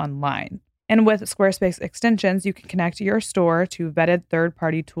selling online. And with Squarespace extensions, you can connect your store to vetted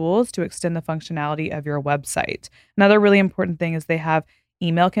third-party tools to extend the functionality of your website. Another really important thing is they have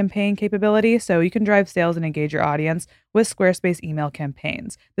email campaign capability, so you can drive sales and engage your audience with Squarespace email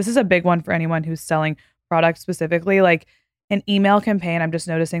campaigns. This is a big one for anyone who's selling products specifically. Like an email campaign, I'm just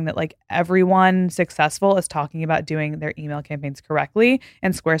noticing that like everyone successful is talking about doing their email campaigns correctly,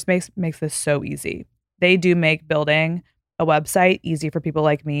 and Squarespace makes this so easy. They do make building a website easy for people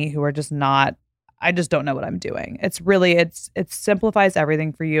like me who are just not, I just don't know what I'm doing. It's really, it simplifies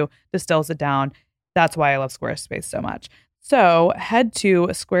everything for you, distills it down. That's why I love Squarespace so much. So head to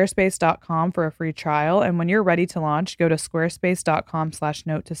squarespace.com for a free trial. And when you're ready to launch, go to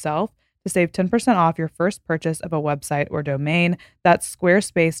squarespace.com/note-to-self to save 10% off your first purchase of a website or domain. That's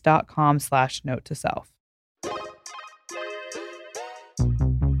squarespace.com/note-to-self.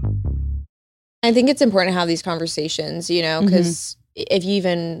 I think it's important to have these conversations, because if you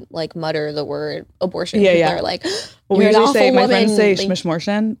even like mutter the word abortion, people are like, well, we usually say, my friends say like,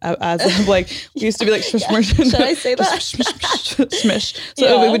 schmishmortion, as of like, we used to be like schmishmortion. Should I say that? Smish.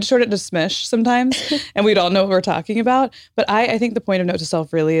 So we would short it to smish sometimes, and we'd all know what we're talking about. But I think the point of Note to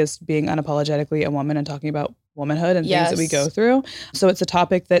Self really is being unapologetically a woman and talking about womanhood and things that we go through. So it's a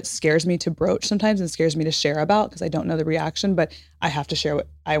topic that scares me to broach sometimes and scares me to share about because I don't know the reaction, but I have to share what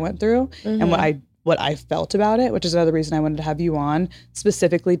I went through and what I felt about it, which is another reason I wanted to have you on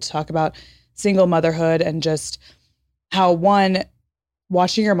specifically to talk about single motherhood and just how, one,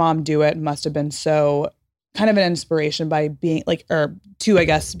 watching your mom do it must have been so kind of an inspiration by being like, or to, I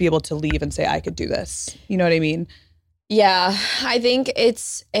guess, be able to leave and say, I could do this. You know what I mean? Yeah, I think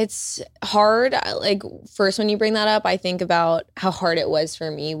it's hard. Like, first, when you bring that up, I think about how hard it was for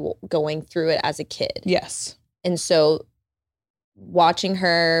me going through it as a kid. Yes. And so watching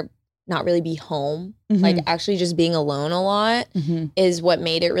her not really be home, like actually just being alone a lot is what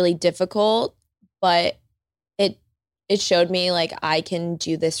made it really difficult. But it showed me like I can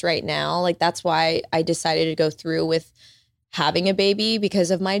do this right now. Like that's why I decided to go through with having a baby because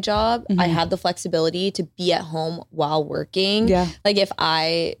of my job. I had the flexibility to be at home while working. Yeah. Like if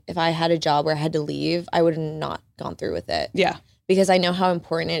I had a job where I had to leave, I would have not gone through with it. Yeah. Because I know how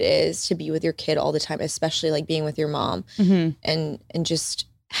important it is to be with your kid all the time, especially like being with your mom and just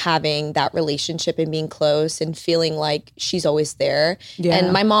having that relationship and being close and feeling like she's always there. Yeah.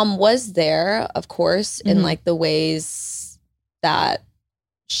 And my mom was there, of course, in like the ways that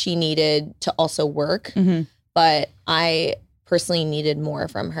she needed to also work. But I personally needed more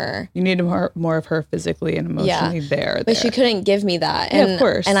from her. You needed more of her physically and emotionally there. But she couldn't give me that. And of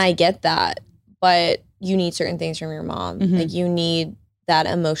course. And I get that. But you need certain things from your mom. Like you need that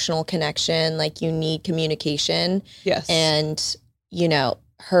emotional connection. Like you need communication. Yes. And,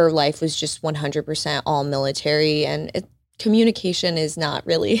 her life was just 100% all military. And communication is not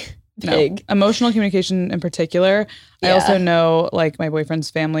really big. No. Emotional communication in particular. Yeah. I also know like my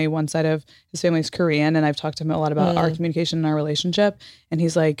boyfriend's family, one side of his family is Korean, and I've talked to him a lot about our communication and our relationship. And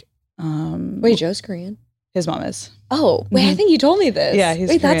he's like, wait, Joe's Korean? His mom is. Oh, wait, I think you told me this. Yeah, he's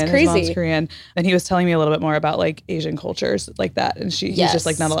Korean. That's crazy. His mom's Korean. And he was telling me a little bit more about like Asian cultures like that. And he's just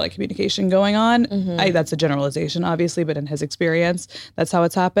like not a lot of communication going on. That's a generalization, obviously, but in his experience, that's how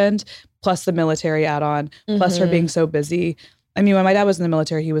it's happened. Plus the military add-on, plus her being so busy. I mean, when my dad was in the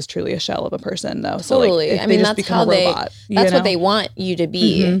military, he was truly a shell of a person, though. Totally. So, like, I mean, that's how that's what they want you to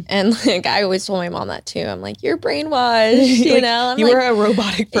be. And like, I always told my mom that too. I'm like, you're brainwashed, you like, know? I'm you like, were a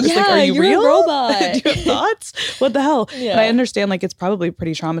robotic person. Yeah, Like, are you you're real? a robot. Do you have thoughts? What the hell? Yeah. And I understand, like, it's probably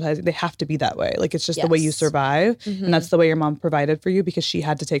pretty traumatizing. They have to be that way. Like, it's just the way you survive. And that's the way your mom provided for you because she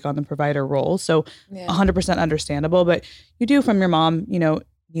had to take on the provider role. So 100% understandable. But you do from your mom, you know,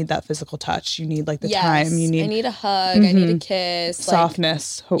 need that physical touch. You need like the time. You need. I need a hug. I need a kiss.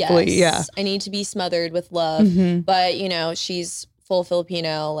 Softness, hopefully. Yes, I need to be smothered with love. But you know, she's full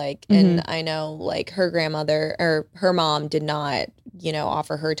Filipino, like, and I know like her grandmother or her mom did not, you know,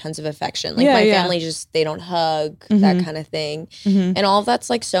 offer her tons of affection. Like my family just, they don't hug, that kind of thing. And all of that's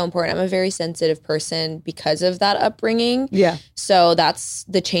like so important. I'm a very sensitive person because of that upbringing. Yeah. So that's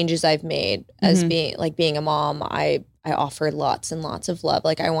the changes I've made as being a mom. I offer lots and lots of love.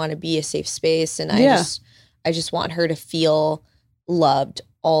 Like I want to be a safe space, and I just want her to feel loved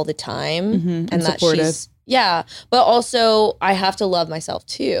all the time, and that supported. she's but also I have to love myself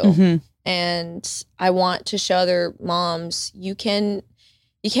too. And I want to show other moms you can't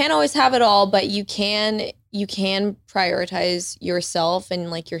always have it all, but you can prioritize yourself and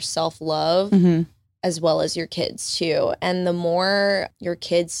like your self-love as well as your kids too. And the more your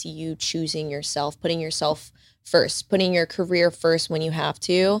kids see you choosing yourself, putting yourself first, putting your career first when you have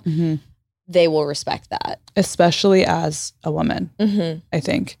to, they will respect that. Especially as a woman, I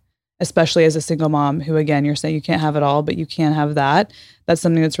think. Especially as a single mom who, again, you're saying you can't have it all, but you can have that. That's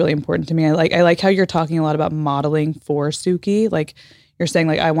something that's really important to me. I like how you're talking a lot about modeling for Suki. Like you're saying,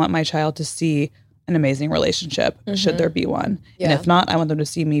 like, I want my child to see an amazing relationship, should there be one. And if not, I want them to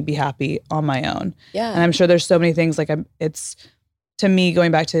see me be happy on my own. And I'm sure there's so many things, like it's, to me,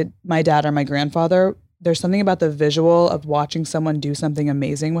 going back to my dad or my grandfather, there's something about the visual of watching someone do something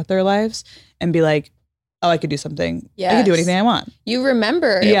amazing with their lives and be like, oh, I could do something. I could do anything I want. You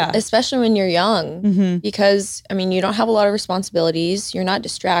remember, especially when you're young, because, I mean, you don't have a lot of responsibilities. You're not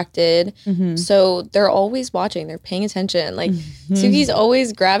distracted. So they're always watching. They're paying attention. Like, Suki's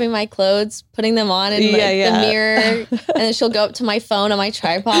always grabbing my clothes, putting them on in the mirror. And then she'll go up to my phone on my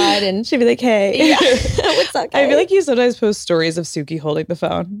tripod and she'll be like, hey. What's up, guys? I feel like you sometimes post stories of Suki holding the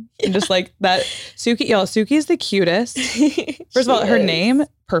phone. And just like that. Suki's the cutest. First of all, her name,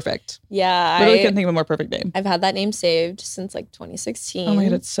 perfect. Yeah. Literally couldn't think of a more perfect name. I've had that name saved since like 2016. Oh my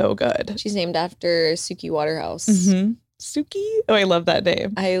God, it's so good. She's named after Suki Waterhouse. Suki? Oh, I love that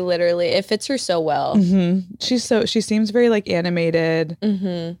name. It fits her so well. She seems very like animated.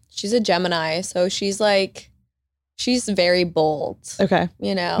 She's a Gemini, so she's very bold. Okay.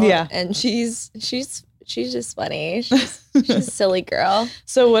 You know? Yeah. And she's just funny. She's a silly girl.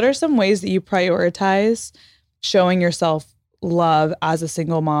 So what are some ways that you prioritize showing yourself love as a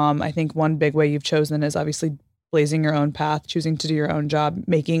single mom? I think one big way you've chosen is obviously blazing your own path, choosing to do your own job,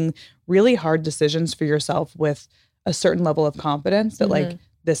 making really hard decisions for yourself with a certain level of confidence that like,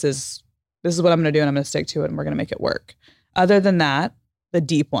 this is what I'm going to do and I'm going to stick to it and we're going to make it work. Other than that, the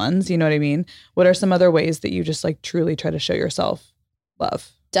deep ones, you know what I mean? What are some other ways that you just like truly try to show yourself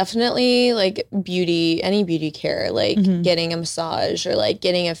love? Definitely like any beauty care, like getting a massage or like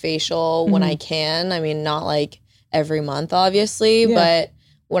getting a facial when I can. I mean, not like every month, obviously, but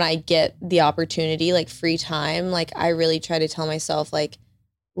when I get the opportunity, like free time, like I really try to tell myself, like,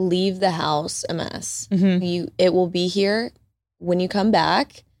 leave the house a mess. It will be here when you come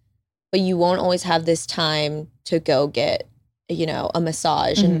back, but you won't always have this time to go get, you know, a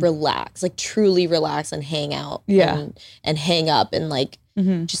massage and relax, like truly relax and hang out and hang up and like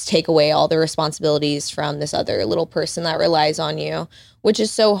just take away all the responsibilities from this other little person that relies on you, which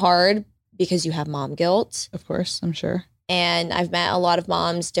is so hard because you have mom guilt. Of course, I'm sure. And I've met a lot of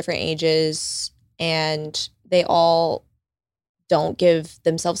moms, different ages, and they all don't give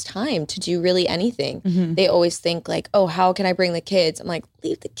themselves time to do really anything. They always think like, oh, how can I bring the kids? I'm like,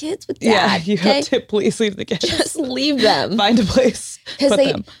 leave the kids with dad. Yeah, you have to please leave the kids. Just leave them. Find a place.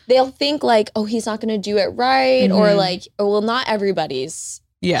 Because they'll think like, oh, he's not going to do it right. Or like, oh, well, not everybody's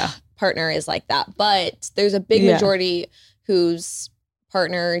partner is like that. But there's a big majority whose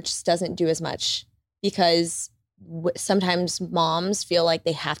partner just doesn't do as much because sometimes moms feel like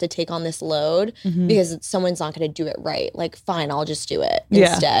they have to take on this load because someone's not going to do it right. Like, fine, I'll just do it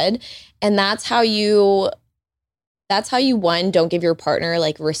instead. And that's how you one, don't give your partner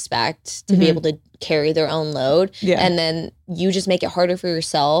like respect to be able to carry their own load. And then you just make it harder for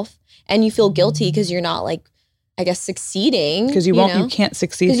yourself and you feel guilty because you're not like, I guess, succeeding. Because you can't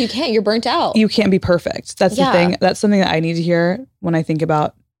succeed. Because you can't, you're burnt out. You can't be perfect. That's the thing. That's something that I need to hear when I think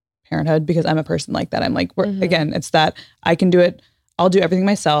about parenthood, because I'm a person like that. I'm like, again, it's that I can do it. I'll do everything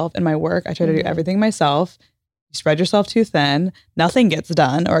myself in my work. I try to do everything myself. you spread yourself too thin, nothing gets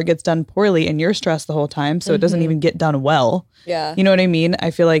done, or it gets done poorly and you're stressed the whole time. So it doesn't even get done well. Yeah. You know what I mean?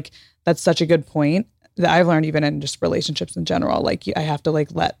 I feel like that's such a good point that I've learned even in just relationships in general. Like I have to like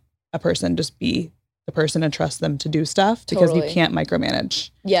let a person just be the person and trust them to do stuff because you can't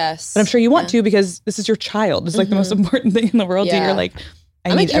micromanage. Yes. But I'm sure you want to because this is your child. It's like the most important thing in the world. Yeah. You're like,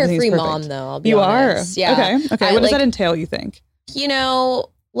 I'm a carefree mom though. I'll be you honest. are? Yeah. Okay. What does that entail, you think? You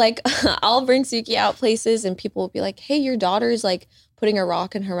know, like I'll bring Suki out places and people will be like, hey, your daughter's like putting a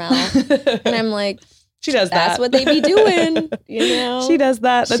rock in her mouth. And I'm like, she does that. That's what they be doing. You know? She does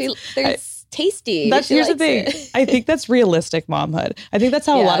that. They're tasty. Here's the thing. I think that's realistic momhood. I think that's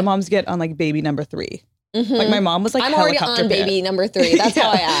how a lot of moms get on like baby number 3. Like my mom was like, I'm already on baby number 3. That's how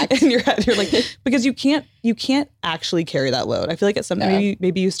I act. In your head, you're like, because you can't actually carry that load. I feel like at some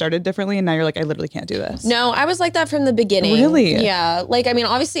maybe you started differently and now you're like, I literally can't do this. No, I was like that from the beginning. Really? Yeah. Like, I mean,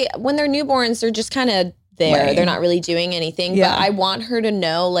 obviously when they're newborns, they're just kind of there. Right. They're not really doing anything. Yeah. But I want her to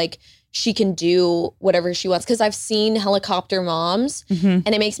know like she can do whatever she wants. Cause I've seen helicopter moms and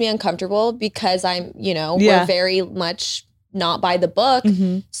it makes me uncomfortable because I'm, we're very much not by the book.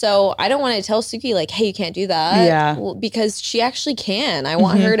 So I don't want to tell Suki like, hey, you can't do that. Yeah. Because she actually can. I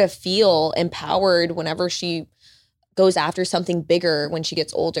want her to feel empowered whenever she goes after something bigger when she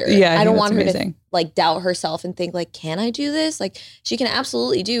gets older. Yeah. I don't want her to like doubt herself and think like, can I do this? Like she can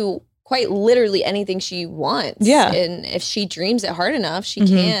absolutely do quite literally anything she wants. Yeah. And if she dreams it hard enough, she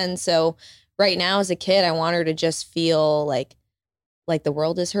can. So right now as a kid, I want her to just feel like the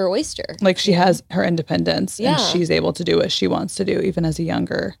world is her oyster. Like she has her independence and she's able to do what she wants to do, even as a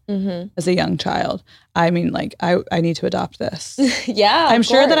young child. I mean, like I need to adopt this. Yeah. I'm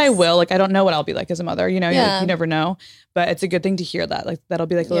sure that I will. Like, I don't know what I'll be like as a mother, you never know, but it's a good thing to hear that. Like that'll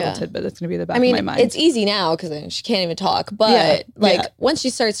be like a little tidbit that's going to be the back of my mind. It's easy now because she can't even talk, but once she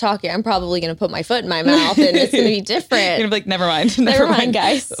starts talking, I'm probably going to put my foot in my mouth and it's going to be different. You're going to be like, never mind. Never mind,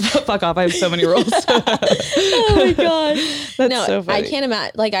 guys. Fuck off. I have so many rules. Oh my God. That's so funny. I can't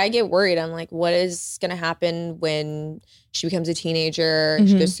imagine. Like I get worried. I'm like, what is going to happen when she becomes a teenager,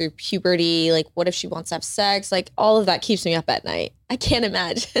 she goes through puberty, like what if she wants to have sex? Like all of that keeps me up at night. I can't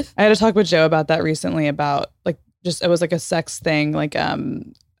imagine. I had to talk with Joe about that recently about like it was like a sex thing. Like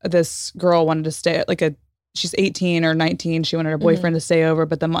this girl wanted to stay she's 18 or 19. She wanted her boyfriend to stay over,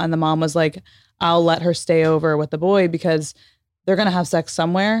 but the mom was like, I'll let her stay over with the boy because they're going to have sex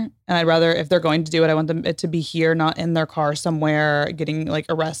somewhere. And I'd rather, if they're going to do it, I want it to be here, not in their car somewhere getting like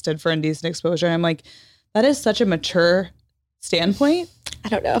arrested for indecent exposure. And I'm like, that is such a mature standpoint. I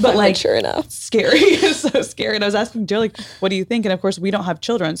don't know if I'm like mature enough. Scary. It's so scary. And I was asking Joe, like, what do you think? And of course we don't have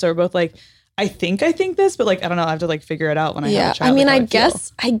children. So we're both like, I think this, but like, I don't know. I have to like figure it out when I have a child. I mean, I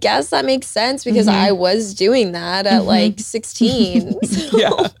guess that makes sense because I was doing that at like 16. So.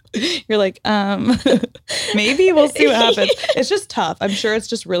 Yeah. You're like, maybe we'll see what happens. It's just tough. I'm sure it's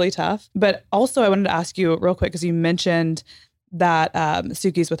just really tough. But also I wanted to ask you real quick, because you mentioned that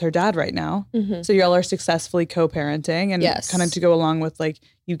Suki's with her dad right now. So y'all are successfully co-parenting and kind of to go along with like,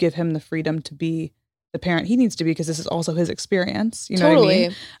 you give him the freedom to be the parent he needs to be because this is also his experience. You know what I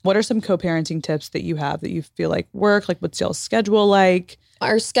mean? What are some co-parenting tips that you have that you feel like work? Like what's y'all's schedule like?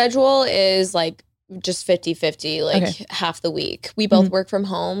 Our schedule is like just 50-50, like half the week. We both work from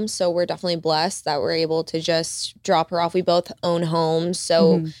home. So we're definitely blessed that we're able to just drop her off. We both own homes.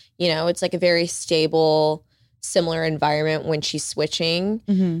 So, it's like a very stable, similar environment when she's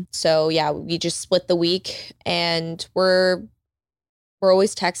switching. So yeah, we just split the week and we're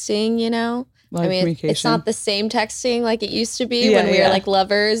always texting, I mean, it's not the same texting like it used to be when we were like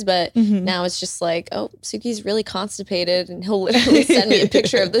lovers, but now it's just like, oh, Suki's really constipated, and he'll literally send me a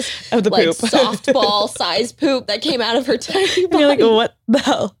picture of this of the like poop. softball size poop that came out of her tiny body. And you're like, what the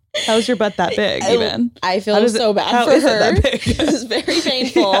hell? How's your butt that big even? I feel so bad for her. It was very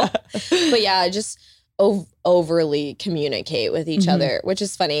painful. But yeah, just overly communicate with each other, which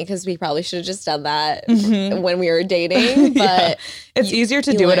is funny because we probably should have just done that when we were dating. But it's easier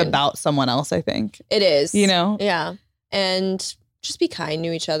to do it about someone else, I think. It is. Yeah. And just be kind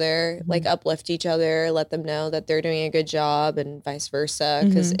to each other, like uplift each other, let them know that they're doing a good job and vice versa.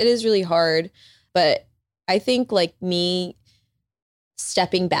 Because it is really hard. But I think like me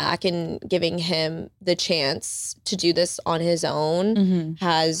stepping back and giving him the chance to do this on his own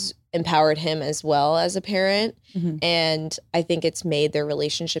has empowered him as well as a parent. And I think it's made their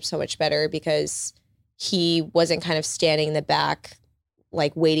relationship so much better because he wasn't kind of standing in the back,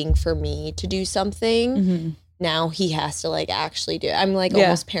 like waiting for me to do something. Now he has to like actually do it. I'm like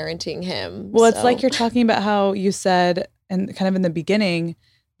almost parenting him. Well, it's like you're talking about how you said, and kind of in the beginning,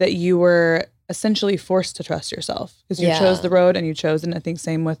 that you were essentially forced to trust yourself because you chose the road and you chose, and I think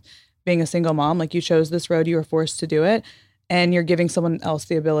same with being a single mom. Like you chose this road, you were forced to do it. And you're giving someone else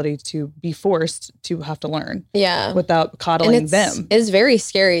the ability to be forced to have to learn. Yeah. Without coddling them. It's very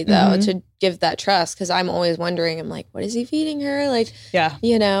scary though to give that trust, because I'm always wondering, I'm like, what is he feeding her? Like, yeah,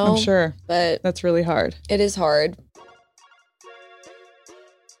 you know, I'm sure. But that's really hard. It is hard.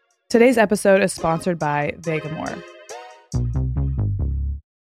 Today's episode is sponsored by Vegamore.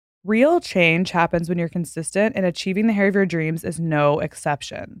 Real change happens when you're consistent, and achieving the hair of your dreams is no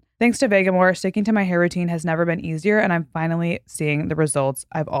exception. Thanks to Vegamore, sticking to my hair routine has never been easier, and I'm finally seeing the results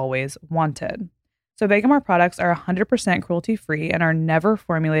I've always wanted. So Vegamore products are 100% cruelty-free and are never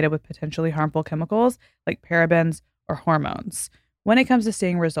formulated with potentially harmful chemicals like parabens or hormones. When it comes to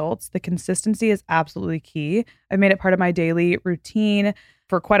seeing results, the consistency is absolutely key. I've made it part of my daily routine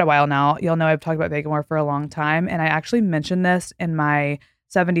for quite a while now. You'll know I've talked about Vegamore for a long time, and I actually mentioned this in my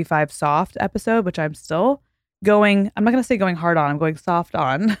 75 soft episode, which I'm still going, I'm not going to say going hard on, I'm going soft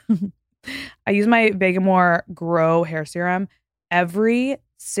on. I use my Vegamore Grow hair serum every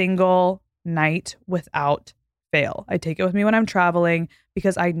single night without fail. I take it with me when I'm traveling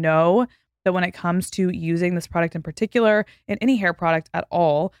because I know that when it comes to using this product in particular, and any hair product at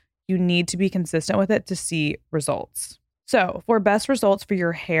all, you need to be consistent with it to see results. So for best results for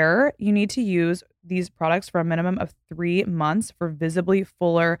your hair, you need to use these products for a minimum of 3 months for visibly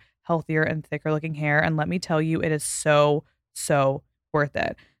fuller, healthier, and thicker looking hair. And let me tell you, it is so, so worth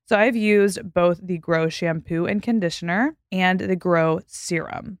it. So I've used both the Grow shampoo and conditioner and the Grow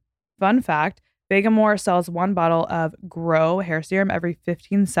serum. Fun fact, Vegamore sells 1 bottle of Grow hair serum every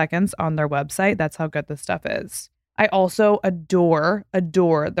 15 seconds on their website. That's how good this stuff is. I also adore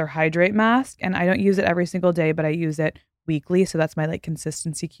their hydrate mask, and I don't use it every single day, but I use it weekly. So that's my like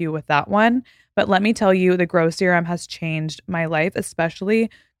consistency cue with that one. But let me tell you, the Grow serum has changed my life, especially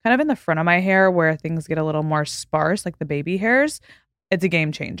kind of in the front of my hair where things get a little more sparse, like the baby hairs. It's a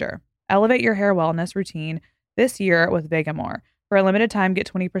game changer. Elevate your hair wellness routine this year with Vegamore. For a limited time,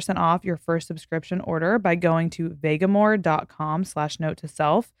 get 20% off your first subscription order by going to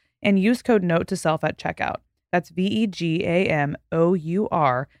vegamore.com/note-to-self and use code note-to-self at checkout. That's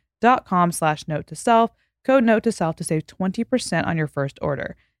vegamour.com/note-to-self. Code note-to-self to save 20% on your first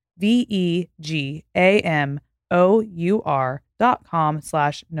order.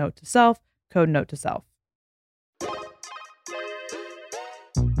 vegamour.com/note-to-self. Code note-to-self.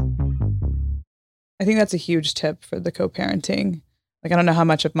 I think that's a huge tip for the co-parenting. Like, I don't know how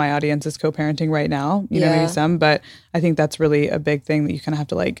much of my audience is co-parenting right now, you know, maybe some, but I think that's really a big thing that you kind of have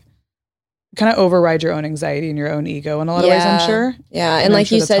to like kind of override your own anxiety and your own ego in a lot of ways, I'm sure. Yeah. And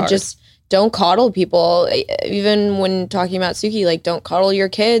like you said, just don't coddle people. Even when talking about Suki, like don't coddle your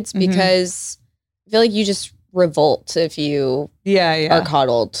kids because I feel like you just revolt if you are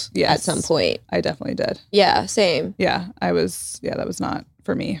coddled at some point. I definitely did. Yeah, same. Yeah, that was not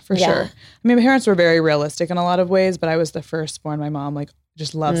for me, for sure. I mean, my parents were very realistic in a lot of ways, but I was the firstborn. My mom like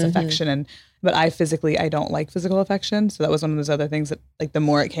just loves affection, but I don't like physical affection. So that was one of those other things that like the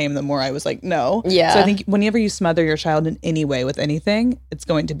more it came, the more I was like, no. Yeah. So I think whenever you smother your child in any way with anything, it's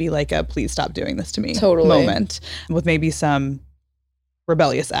going to be like a please stop doing this to me moment with maybe some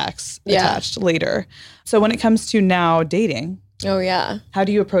rebellious acts attached later. So when it comes to now dating, how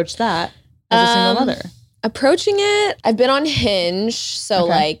do you approach that as a single mother? Approaching it, I've been on Hinge, so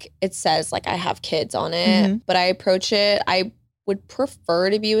like it says like I have kids on it, but I approach it, I would prefer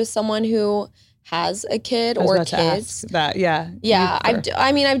to be with someone who has a kid or kids. That,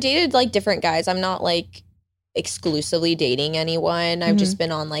 I've dated like different guys. I'm not like exclusively dating anyone. I've just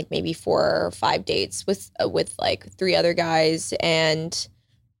been on like maybe 4 or 5 dates with like 3 other guys, and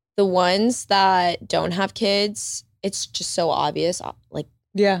the ones that don't have kids, it's just so obvious like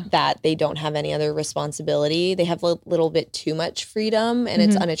that they don't have any other responsibility. They have a little bit too much freedom, and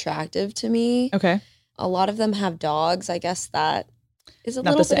it's unattractive to me. Okay. A lot of them have dogs. I guess that is a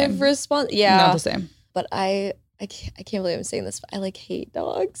little bit of response. Yeah. Not the same. But I can't believe I'm saying this, but I like hate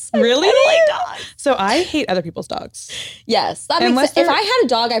dogs. Really? I don't like dogs. So I hate other people's dogs. Yes. That makes sense. If I had a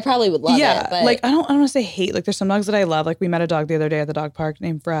dog, I probably would love it. But like I don't want to say hate. Like there's some dogs that I love. Like we met a dog the other day at the dog park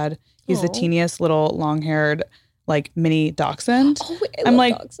named Fred. He's the teeniest little long-haired like mini dachshund. Oh, I'm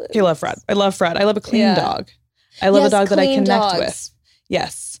like, I love Fred. I love Fred. I love a clean dog. I love a dog that I connect with.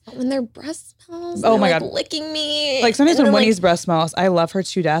 Yes. But when their breath smells, oh my God, licking me. Like sometimes when Winnie's breath smells, I love her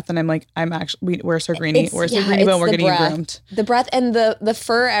to death, and I'm like, where's her greenie? Where's her greenie bone? We're getting groomed. The breath and the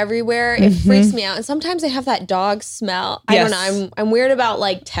fur everywhere. It freaks me out. And sometimes they have that dog smell. I don't know. I'm weird about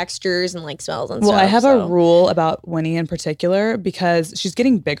like textures and like smells and stuff. Well, I have a rule about Winnie in particular because she's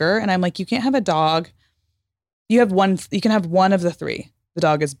getting bigger, and I'm like, you can't have a dog. You can have one of the 3. The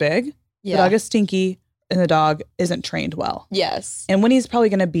dog is big, the dog is stinky, and the dog isn't trained well. Yes. And Winnie's probably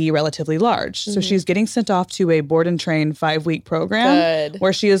going to be relatively large. So she's getting sent off to a board and train 5-week program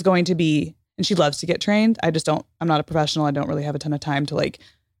where she is going to be, and she loves to get trained. I'm not a professional. I don't really have a ton of time to like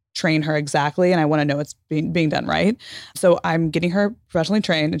train her exactly. And I want to know it's being done right. So I'm getting her professionally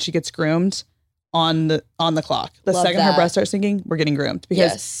trained and she gets groomed on the clock. The Love second that. her breath starts sinking, we're getting groomed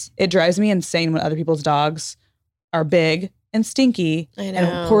because it drives me insane when other people's dogs are big and stinky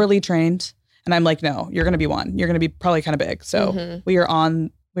and poorly trained. And I'm like, no, you're going to be one. You're going to be probably kind of big. So we are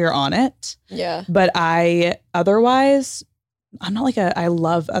on it. Yeah. But otherwise, I'm not like I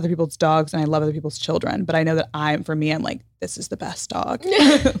love other people's dogs and I love other people's children. But I know that I'm like, this is the best dog.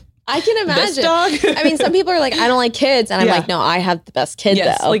 I can imagine. Best dog. I mean, some people are like, I don't like kids. And I'm like, no, I have the best kid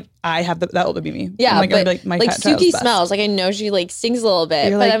though. Like I have that would be me. Yeah. I'm but my like fat child's Suki best. smells. Like I know she like stings a little bit,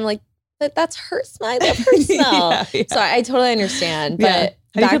 You're but like, I'm like, but that's her smell. I love her smell. Yeah. So I totally understand. But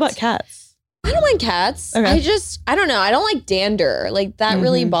how do you feel about cats? I don't mind cats. Okay. I don't know. I don't like dander. Like that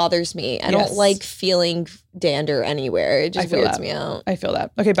really bothers me. I don't like feeling dander anywhere. It just weirds me out. I feel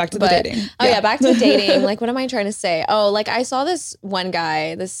that. Okay, back to the dating. Oh yeah, back to dating. Like what am I trying to say? Oh, like I saw this one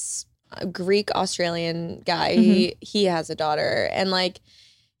guy, this Greek Australian guy. He has a daughter and like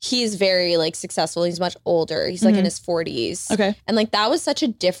he's very like successful. He's much older. He's like in his 40s. Okay. And like that was such a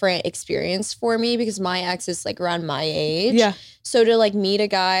different experience for me because my ex is like around my age. Yeah. So to like meet a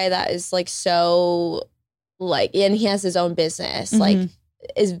guy that is like so like, and he has his own business, like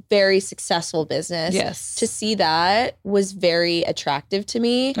is very successful business. Yes. To see that was very attractive to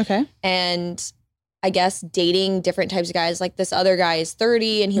me. Okay. And I guess dating different types of guys, like this other guy is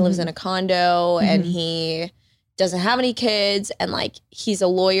 30 and he lives in a condo and he doesn't have any kids and like he's a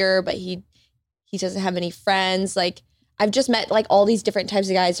lawyer, but he doesn't have any friends. Like I've just met like all these different types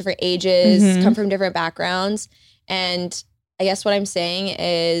of guys, different ages, come from different backgrounds. And I guess what I'm saying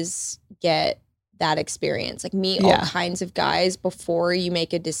is get that experience, like meet all kinds of guys before you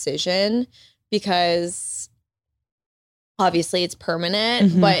make a decision because obviously it's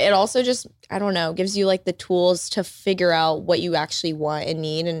permanent, but it also just, I don't know, gives you like the tools to figure out what you actually want and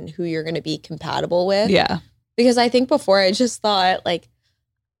need and who you're going to be compatible with. Yeah. Because I think before I just thought like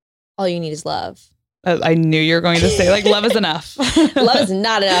all you need is love. I knew you were going to say like love is enough. Love is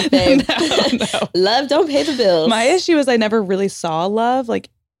not enough, babe. No. Love don't pay the bills. My issue is I never really saw love, like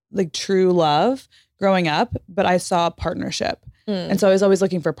true love growing up, but I saw partnership. And so I was always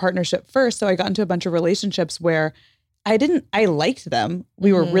looking for partnership first. So I got into a bunch of relationships where I liked them.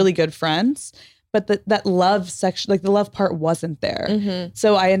 We were really good friends, but that love section, like the love part wasn't there.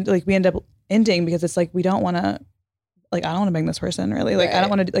 So we end up ending because it's like, we don't want to, like, I don't want to bang this person really. Like, I don't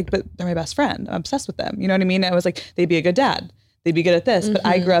want to like, but they're my best friend. I'm obsessed with them. You know what I mean? I was like, they'd be a good dad. They'd be good at this. But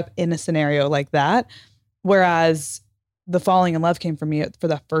I grew up in a scenario like that. Whereas the falling in love came for me for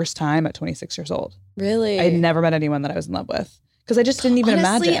the first time at 26 years old. Really? I had never met anyone that I was in love with. Because I just didn't even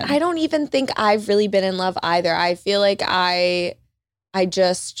Honestly, imagine. I don't even think I've really been in love either. I feel like I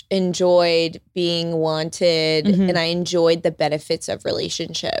just enjoyed being wanted and I enjoyed the benefits of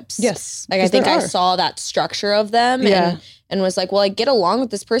relationships. Yes. Like I think I saw that structure of them and was like, well, I get along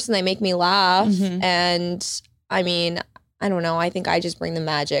with this person. They make me laugh. And I mean, I don't know. I think I just bring the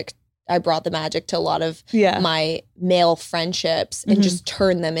magic. I brought the magic to a lot of my male friendships and just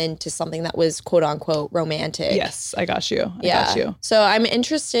turned them into something that was quote unquote romantic. Yes, I got you. I got you. So I'm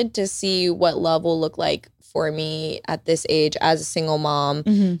interested to see what love will look like for me at this age as a single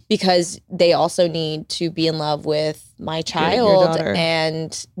mom because they also need to be in love with my child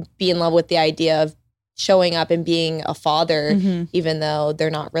and be in love with the idea of showing up and being a father even though they're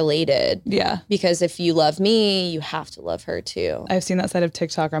not related. Yeah. Because if you love me, you have to love her too. I've seen that side of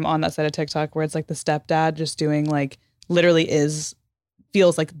TikTok. I'm on that side of TikTok where it's like the stepdad just doing like literally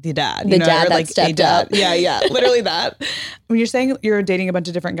feels like the dad. The dad that stepped up. Yeah. Literally that. When you're saying you're dating a bunch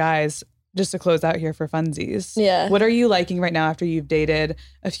of different guys, just to close out here for funsies. Yeah. What are you liking right now after you've dated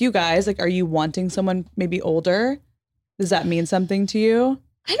a few guys? Like, are you wanting someone maybe older? Does that mean something to you?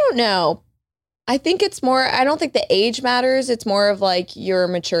 I don't know. I think it's more, I don't think the age matters. It's more of like your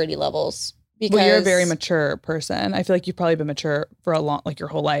maturity levels. Because you're a very mature person. I feel like you've probably been mature for like your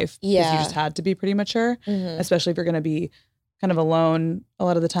whole life. Yeah. Because you just had to be pretty mature, especially if you're going to be kind of alone. A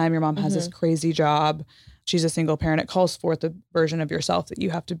lot of the time your mom has this crazy job. She's a single parent. It calls forth a version of yourself that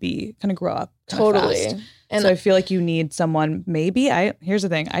you have to be, kind of grow up. Totally. Fast. And so I feel like you need someone, here's the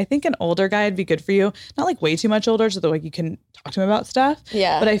thing. I think an older guy would be good for you. Not like way too much older so that like you can talk to him about stuff.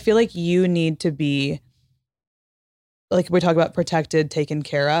 Yeah. But I feel like you need to be, like we talk about, protected, taken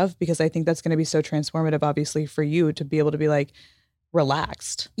care of, because I think that's going to be so transformative, obviously, for you to be able to be like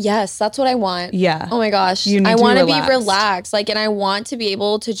relaxed. Yes, that's what I want. Yeah. Oh my gosh. I want to be relaxed. Like, and I want to be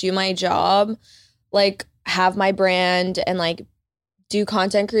able to do my job like have my brand and like do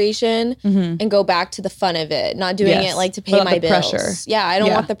content creation and go back to the fun of it, not doing it like to pay my bills. Pressure. Yeah, I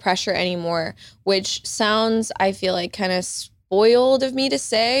don't want the pressure anymore, which sounds, I feel like, kind of spoiled of me to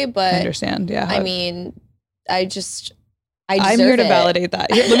say, but I understand. Yeah. I mean, I deserve I'm here to validate that.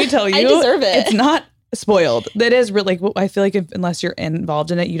 Let me tell you, I deserve it. It's not spoiled. That is really, like, I feel like unless you're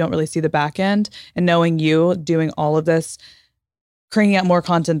involved in it, you don't really see the back end. And knowing you doing all of this, cranking out more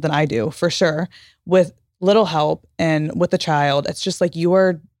content than I do, for sure, with little help and with the child, it's just like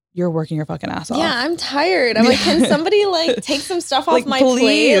you're working your fucking ass off. Yeah, I'm tired. I'm like, can somebody like take some stuff off my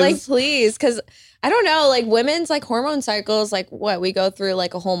plate? Like, please. Because I don't know, like women's like hormone cycles, like what we go through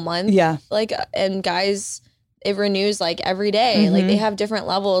like a whole month. Yeah. Like, and guys, it renews like every day. Like they have different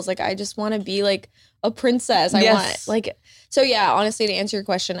levels. Like I just want to be like a princess. I want like, so yeah, honestly, to answer your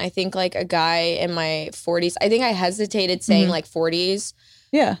question, I think like a guy in my 40s, I think I hesitated saying like 40s.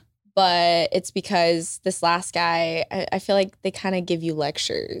 Yeah. But it's because this last guy, I feel like they kind of give you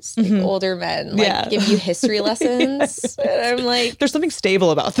lectures, like older men, like give you history lessons. And I'm like, there's something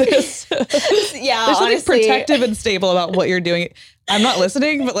stable about this. Yeah, there's something honestly, protective and stable about what you're doing. I'm not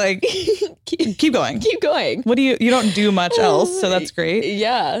listening, but like, keep going. Keep going. What do you don't do much else, so that's great.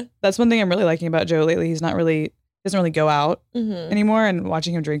 Yeah, that's one thing I'm really liking about Joe lately. He's not really doesn't really go out anymore, and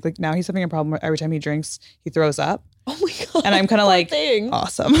watching him drink, like now he's having a problem where every time he drinks, he throws up. Oh my God. And I'm kind of like,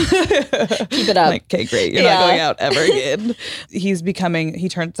 awesome. Keep it up. Like, okay, great. You're not going out ever again. He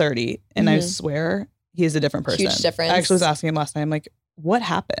turned 30, and I swear he's a different person. Huge difference. I actually was asking him last night, I'm like, what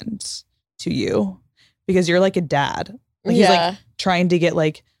happened to you? Because you're like a dad. Like, he's like trying to get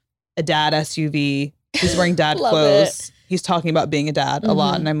like a dad SUV. He's wearing dad clothes. He's talking about being a dad a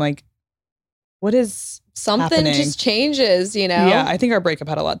lot. And I'm like, what is something happening? Just changes, you know? Yeah, I think our breakup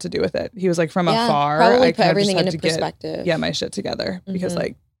had a lot to do with it. He was like, from afar, probably I put everything into perspective. My shit together because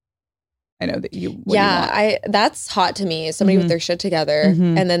like, I know that you. That's hot to me. Somebody with their shit together,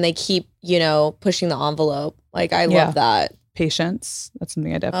 and then they keep, you know, pushing the envelope. Like I love that. Patience. That's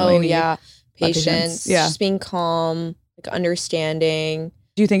something I definitely need. Yeah, patience. Yeah, just being calm, like understanding.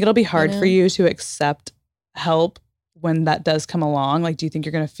 Do you think it'll be hard for you to accept help when that does come along? Like, do you think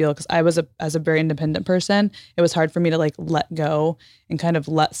you're going to feel, because I was as a very independent person, it was hard for me to like let go and kind of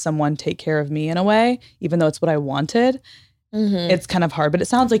let someone take care of me in a way, even though it's what I wanted. It's kind of hard, but it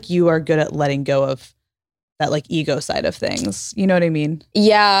sounds like you are good at letting go of that like ego side of things. You know what I mean?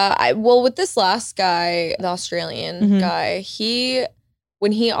 Yeah. Well, with this last guy, the Australian guy,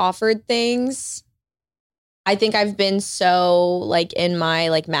 when he offered things, I think I've been so like in my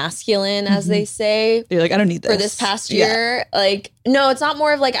like masculine, as they say. You're like, I don't need this. For this past year. Like, no, it's not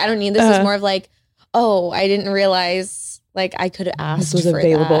more of like, I don't need this. It's more of like, oh, I didn't realize like I could have asked this was for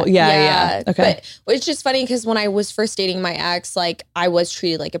available. That. Yeah. Okay. But it's just funny because when I was first dating my ex, like I was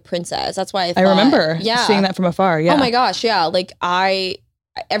treated like a princess. That's why I remember seeing that from afar. Yeah. Oh my gosh. Yeah. Like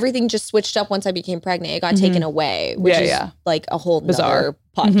everything just switched up once I became pregnant. It got taken away, which is like a whole bizarre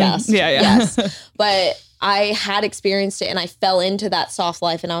podcast. Yes. But I had experienced it and I fell into that soft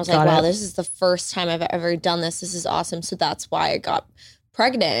life and I was like, wow, this is the first time I've ever done this. This is awesome. So that's why I got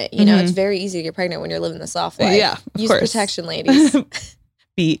pregnant. You know, it's very easy to get pregnant when you're living the soft life. Yeah, Use protection, ladies.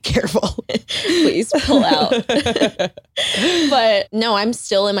 Be careful. Please pull out. But no, I'm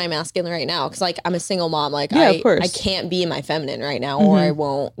still in my masculine right now because like I'm a single mom. Like I can't be in my feminine right now or I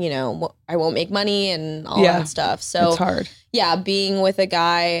won't, you know, I won't make money and all that stuff. So it's hard. Yeah, being with a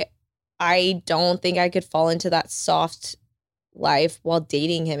guy, I don't think I could fall into that soft life while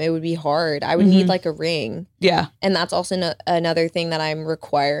dating him. It would be hard. I would need like a ring. Yeah. And that's also another thing that I'm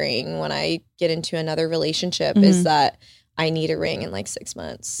requiring when I get into another relationship is that I need a ring in like 6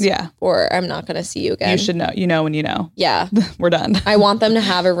 months. Yeah. Or I'm not going to see you again. You should know. You know when you know. Yeah. We're done. I want them to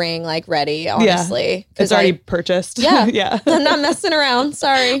have a ring like ready, honestly. Yeah. It's already purchased. Yeah. Yeah. I'm not messing around.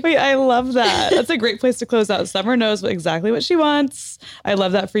 Sorry. Wait, I love that. That's a great place to close out. Summer knows exactly what she wants. I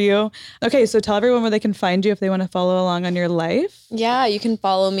love that for you. Okay. So tell everyone where they can find you if they want to follow along on your life. Yeah. You can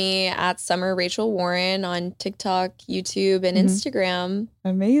follow me at Summer Rachel Warren on TikTok, YouTube, and Instagram.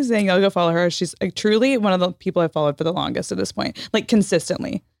 Amazing. I'll go follow her. She's truly one of the people I've followed for the longest at this point, like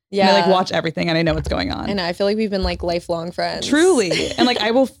consistently. Yeah. I like watch everything and I know what's going on. I know. I feel like we've been like lifelong friends. Truly. And like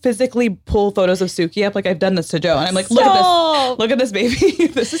I will physically pull photos of Suki up. Like I've done this to Joe. And I'm like, look at this baby.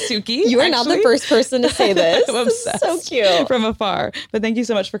 This is Suki. You are not the first person to say this. I'm obsessed. So cute. From afar. But thank you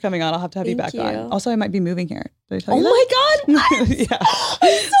so much for coming on. I'll have to have you back on. Also, I might be moving here. Did I tell you that? Oh my God. Yeah.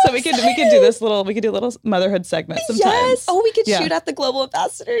 So we could do this little, we could do a little motherhood segment sometimes. Yes. Oh, we could shoot at the Global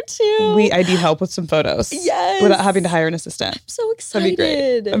Ambassador too. I need help with some photos. Yes. Without having to hire an assistant. I'm so excited.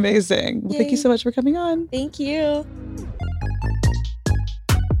 That'd be great. Amazing. Well, thank you so much for coming on. Thank you.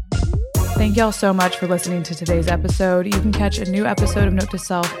 Thank Thank y'all so much for listening to today's episode. You can catch a new episode of Note to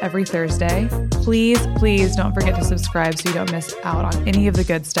Self every Thursday. Please don't forget to subscribe so you don't miss out on any of the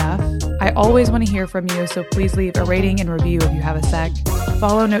good stuff. I always want to hear from you, so please leave a rating and review if you have a sec.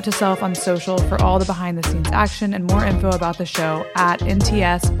 Follow Note to Self on social for all the behind-the-scenes action and more info about the show at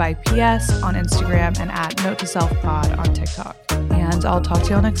NTS by PS on Instagram and at Note to Self Pod on TikTok. And I'll talk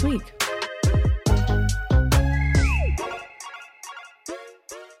to y'all next week.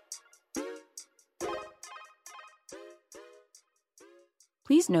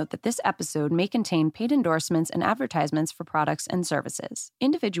 Please note that this episode may contain paid endorsements and advertisements for products and services.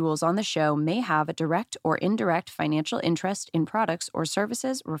 Individuals on the show may have a direct or indirect financial interest in products or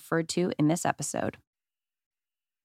services referred to in this episode.